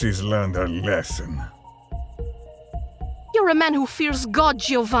now she's learned her lesson. You're a man who fears God,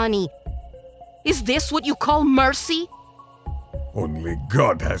 Giovanni. Is this what you call mercy? Only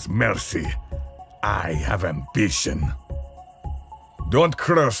God has mercy. I have ambition. Don't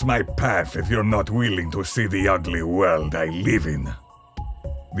cross my path if you're not willing to see the ugly world I live in.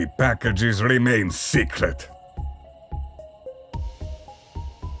 The packages remain secret.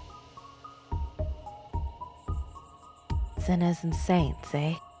 Sinners and saints,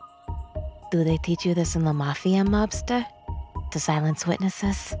 eh? Do they teach you this in the Mafia, mobster? To silence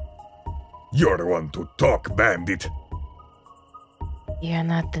witnesses? You're the one to talk, bandit. You're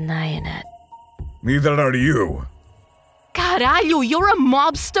not denying it. Neither are you. Caralho, you're a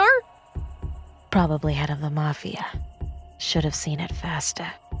mobster? Probably head of the Mafia. Should have seen it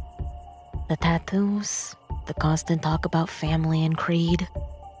faster. The tattoos, the constant talk about family and creed.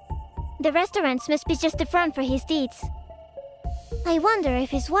 The restaurants must be just a front for his deeds. I wonder if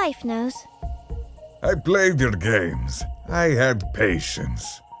his wife knows. I played your games. I had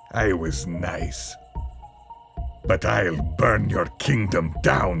patience. I was nice. But I'll burn your kingdom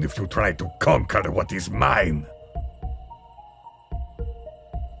down if you try to conquer what is mine.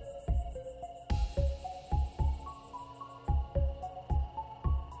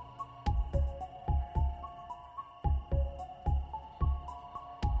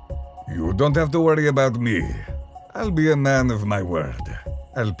 You don't have to worry about me. I'll be a man of my word.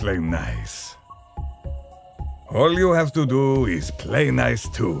 I'll play nice. All you have to do is play nice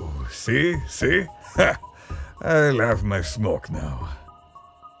too. See? See? Ha! I'll have my smoke now.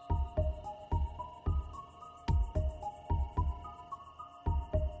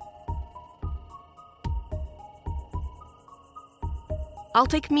 I'll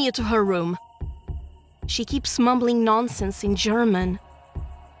take Mia to her room. She keeps mumbling nonsense in German.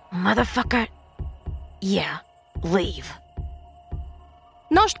 Motherfucker. Yeah, leave.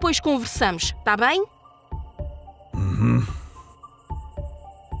 Nós depois conversamos, tá bem?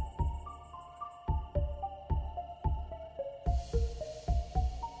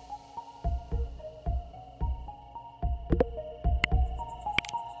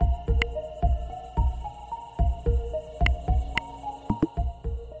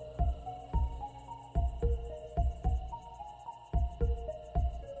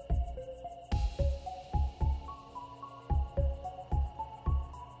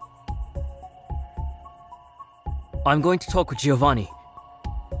 I'm going to talk with Giovanni.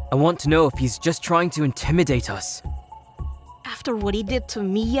 I want to know if he's just trying to intimidate us. After what he did to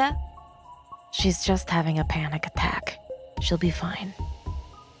Mia? She's just having a panic attack. She'll be fine.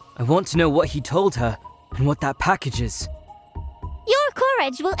 I want to know what he told her and what that package is. Your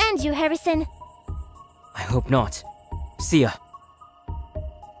courage will end you, Harrison. I hope not. See ya.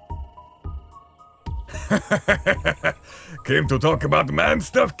 Came to talk about man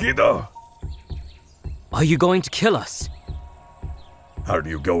stuff, kiddo? Are you going to kill us? Are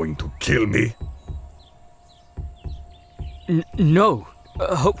you going to kill me? No.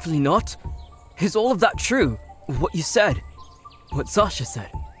 Hopefully not. Is all of that true? What you said? What Sasha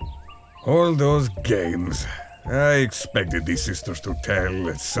said? All those games. I expected these sisters to tell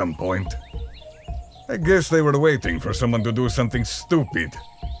at some point. I guess they were waiting for someone to do something stupid.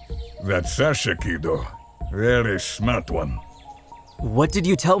 That Sasha kiddo. Very smart one. What did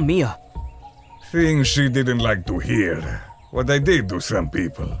you tell Mia? Things she didn't like to hear. What I did to some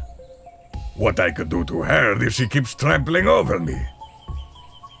people. What I could do to her if she keeps trampling over me.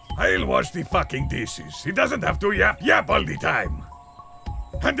 I'll wash the fucking dishes. He doesn't have to yap all the time.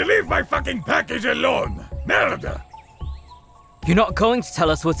 And leave my fucking package alone. Merda! You're not going to tell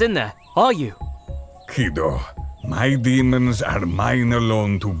us what's in there, are you? Kiddo, my demons are mine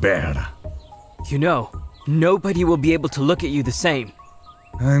alone to bear. You know, nobody will be able to look at you the same.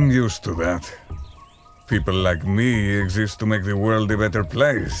 I'm used to that. People like me exist to make the world a better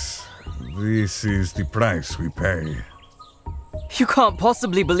place. This is the price we pay. You can't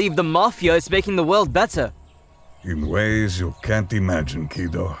possibly believe the Mafia is making the world better. In ways you can't imagine,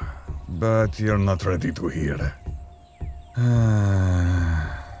 kiddo. But you're not ready to hear.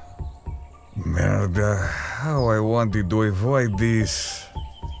 Merda, how I wanted to avoid this.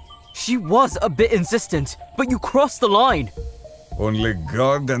 She was a bit insistent, but you crossed the line. Only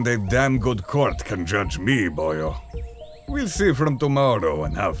God and a damn good court can judge me, boyo. We'll see from tomorrow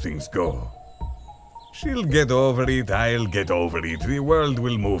and how things go. She'll get over it, I'll get over it, the world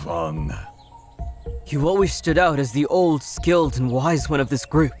will move on. You always stood out as the old, skilled, and wise one of this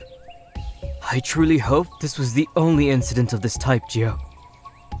group. I truly hope this was the only incident of this type, Gio.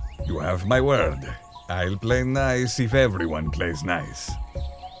 You have my word. I'll play nice if everyone plays nice.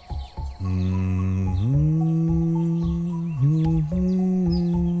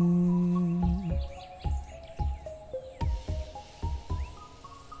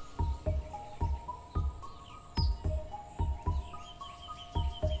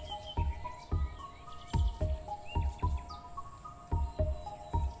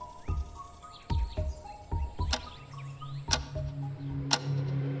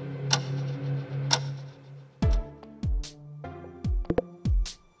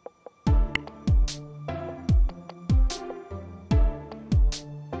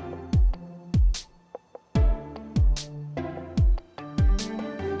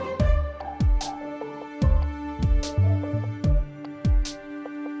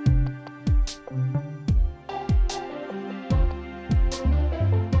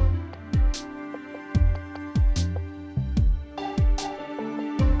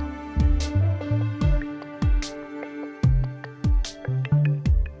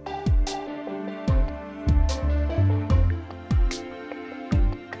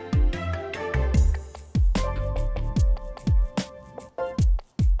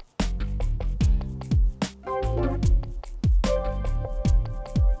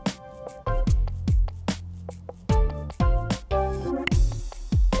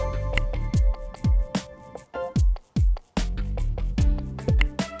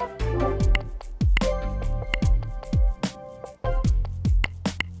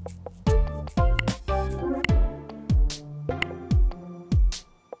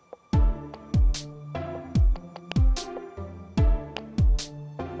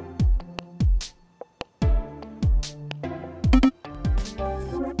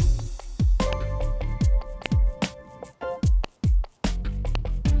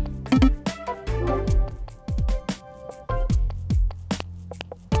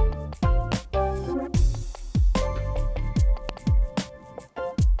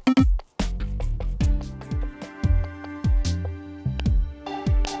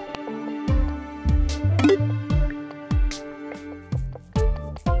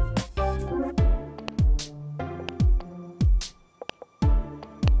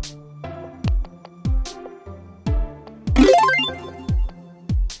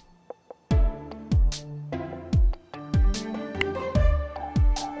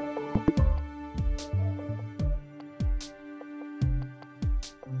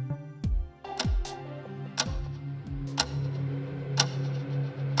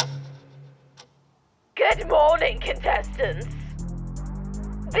 Good morning, contestants.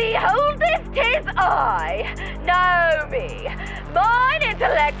 Behold, this 'tis I, Naomi. Mine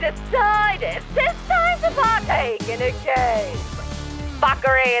intellect decided 'tis time to partake in a game.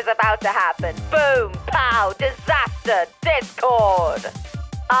 Fuckery is about to happen. Boom, pow, disaster, discord.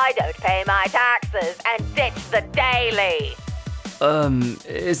 I don't pay my taxes and ditch the daily.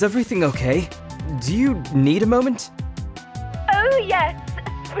 Is everything okay? Do you need a moment? Oh yes,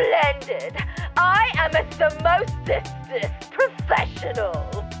 splendid. I am a Thermosis professional.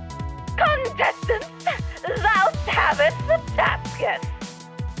 Contestants, thou havest the taskest.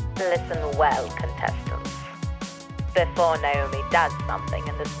 Listen well, contestants. Before Naomi does something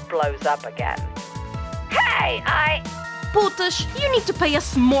and this blows up again. Hey, Putas, you need to pay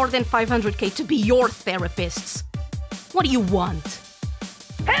us more than 500k to be your therapists. What do you want?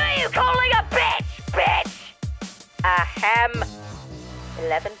 Who are you calling a bitch? Ahem.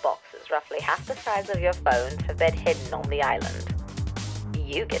 11 boxes, roughly half the size of your phone, have been hidden on the island.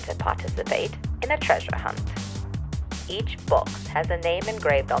 You get to participate in a treasure hunt. Each box has a name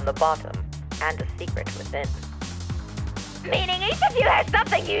engraved on the bottom and a secret within. Meaning each of you has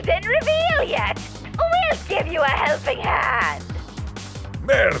something you didn't reveal yet. We'll give you a helping hand.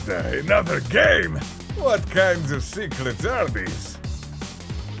 Merda, another game? What kinds of secrets are these?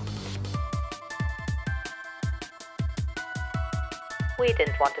 We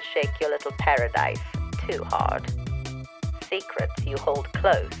didn't want to shake your little paradise too hard. Secrets you hold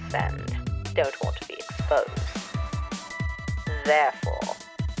close and don't want to be exposed. Therefore,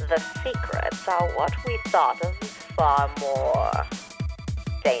 the secrets are what we thought of as far more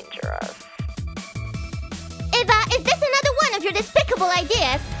dangerous. Is this another one of your despicable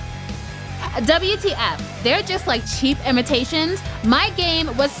ideas? WTF, they're just like cheap imitations. My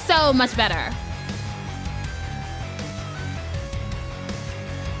game was so much better.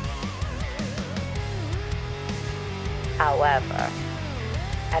 However,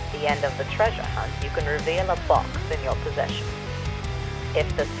 at the end of the treasure hunt, you can reveal a box in your possession.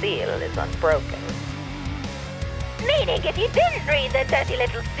 If the seal is unbroken. Meaning if you didn't read the dirty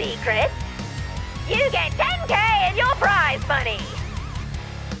little secret, you get 10K in your prize money!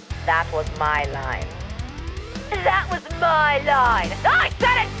 That was my line. That was my line! I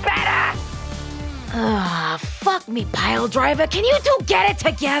said it better! Ugh, fuck me, pile driver. Can you two get it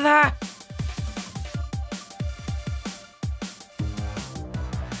together?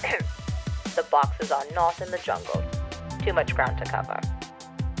 The boxes are not in the jungle. Too much ground to cover.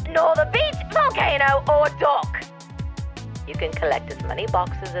 Nor the beach, volcano, or dock. You can collect as many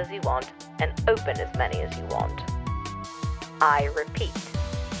boxes as you want and open as many as you want. I repeat,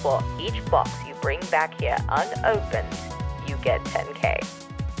 for each box you bring back here unopened, you get 10K.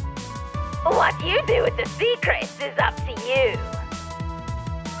 What you do with the secrets is up to you.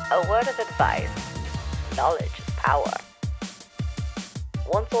 A word of advice, knowledge is power.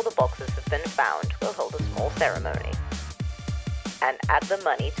 Once all the boxes have been found, we'll hold a small ceremony and add the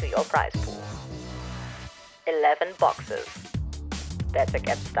money to your prize pool. 11 boxes. Better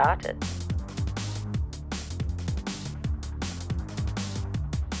get started.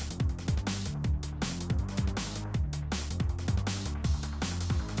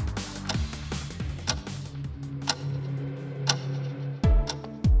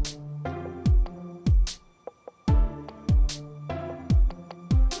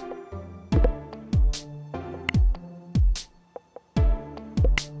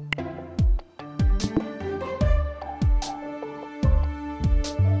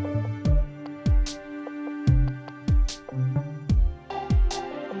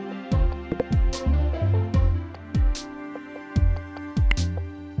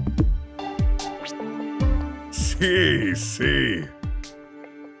 See.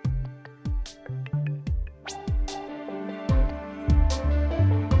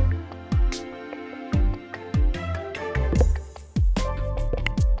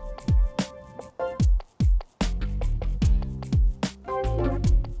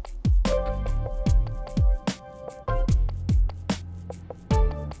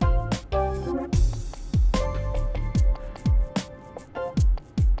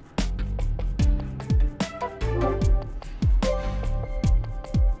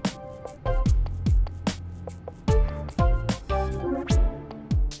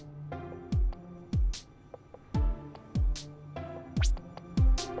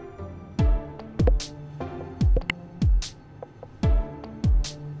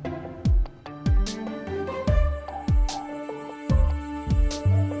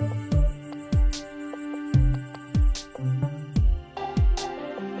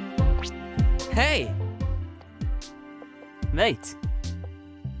 Hey! Mate.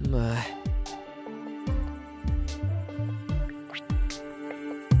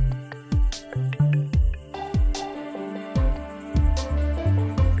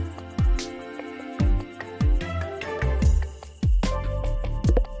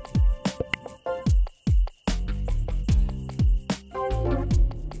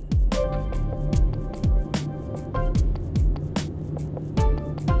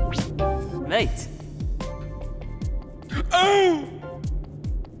 Mate. Oh!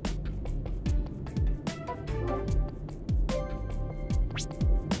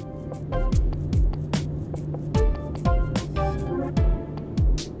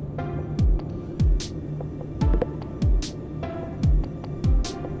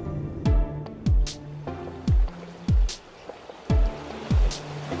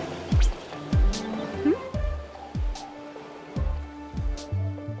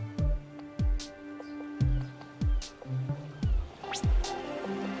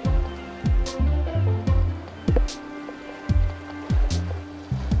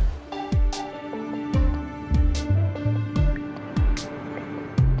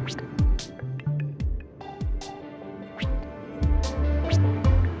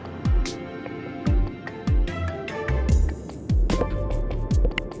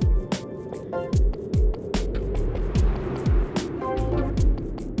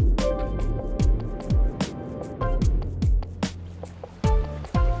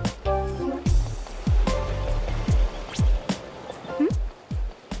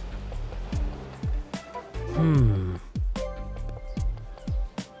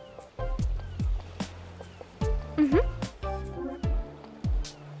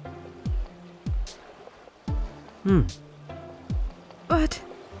 But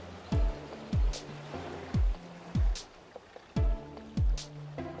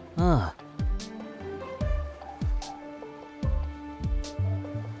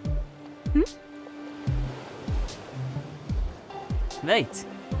Mate.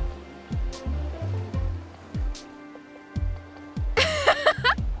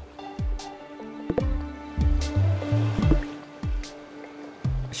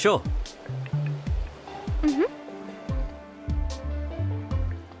 Sure.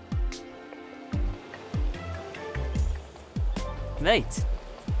 Mate.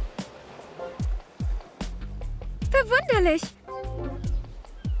 Verwunderlich.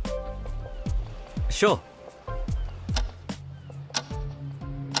 Sure.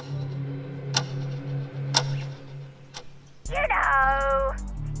 You know.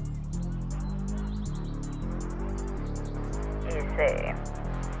 You see.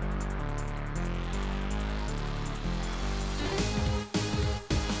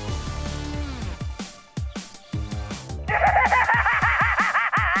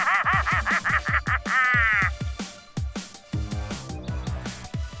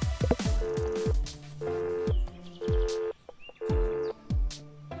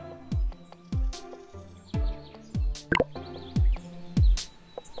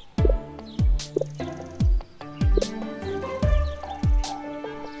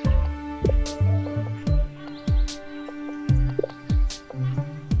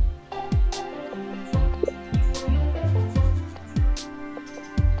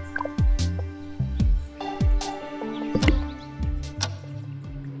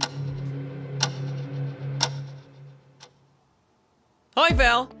 Hi,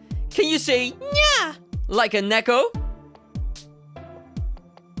 Val. Can you say "nya" like a neko?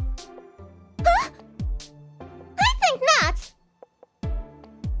 Huh? I think not.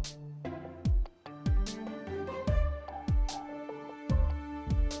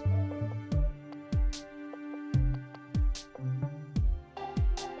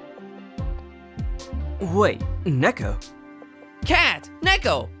 Wait, Neko? Cat,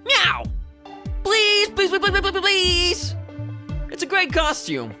 neko, meow. Please, please, please, please, please, please. It's a great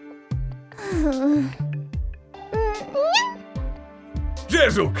costume.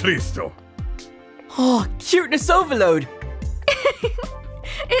 Jesu Cristo! Oh, cuteness overload!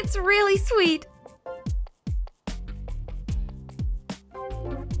 It's really sweet.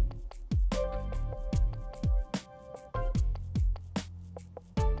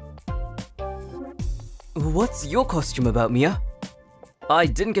 What's your costume about, Mia? I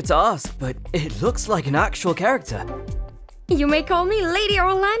didn't get to ask, but it looks like an actual character. You may call me Lady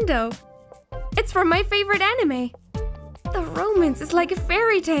Orlando. It's from my favorite anime. The romance is like a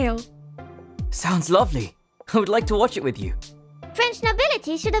fairy tale. Sounds lovely. I would like to watch it with you. French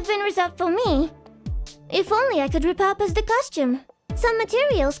nobility should have been reserved for me. If only I could repurpose the costume. Some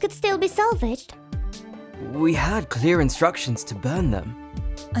materials could still be salvaged. We had clear instructions to burn them.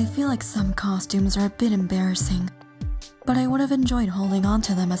 I feel like some costumes are a bit embarrassing, but I would have enjoyed holding on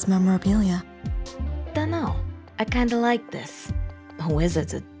to them as memorabilia. Dunno. I kinda like this.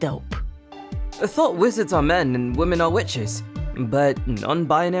 Wizards are dope. I thought wizards are men and women are witches, but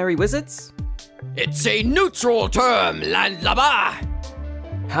non-binary wizards? It's a neutral term, landlubber.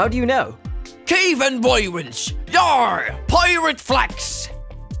 How do you know? Cave and violence, yar, pirate flax.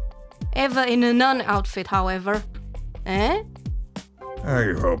 Ever in a nun outfit, however. Eh?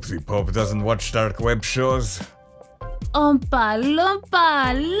 I hope the Pope doesn't watch dark web shows. Oompa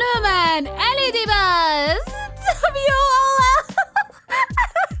loompa lumen LED buzz.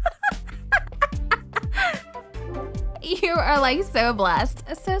 You are like so blessed,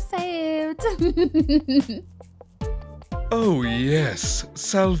 so saved. Oh yes,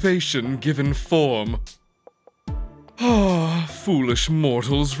 salvation given form. Ah, foolish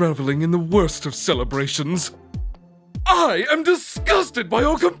mortals reveling in the worst of celebrations. I am disgusted by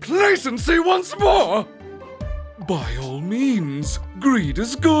your complacency once more! By all means, greed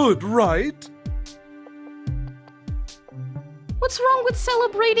is good, right? What's wrong with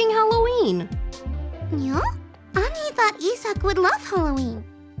celebrating Halloween? Yeah? Annie thought Isak would love Halloween.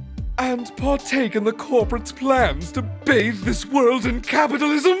 And partake in the corporate's plans to bathe this world in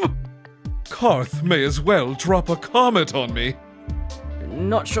capitalism? Karth may as well drop a comment on me.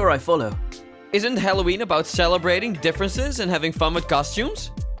 Not sure I follow. Isn't Halloween about celebrating differences and having fun with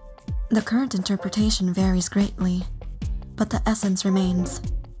costumes? The current interpretation varies greatly, but the essence remains.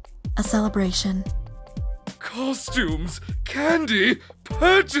 A celebration. Costumes, candy,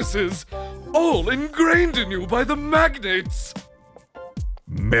 purchases, all ingrained in you by the magnates.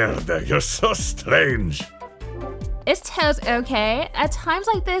 Merda, you're so strange. It's toes okay. At times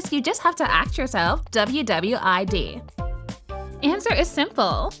like this, you just have to act yourself. WWID. Answer is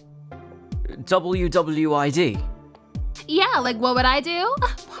simple. WWID. Yeah, like what would I do?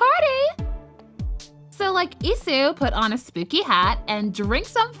 Party! So like Isu put on a spooky hat and drink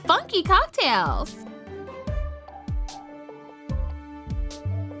some funky cocktails.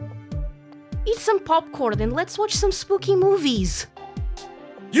 Eat some popcorn and let's watch some spooky movies.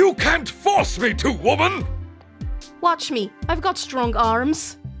 You can't force me to, woman! Watch me. I've got strong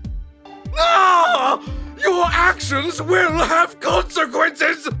arms. Ah! Your actions will have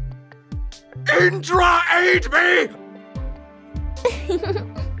consequences! Indra, aid me!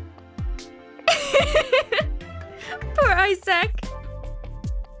 Poor Isaac.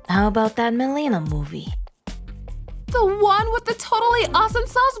 How about that Melina movie? The one with the totally awesome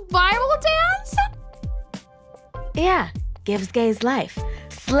sauce viral dance? Yeah, gives gays life.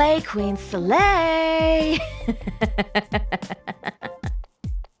 Slay Queen Slay!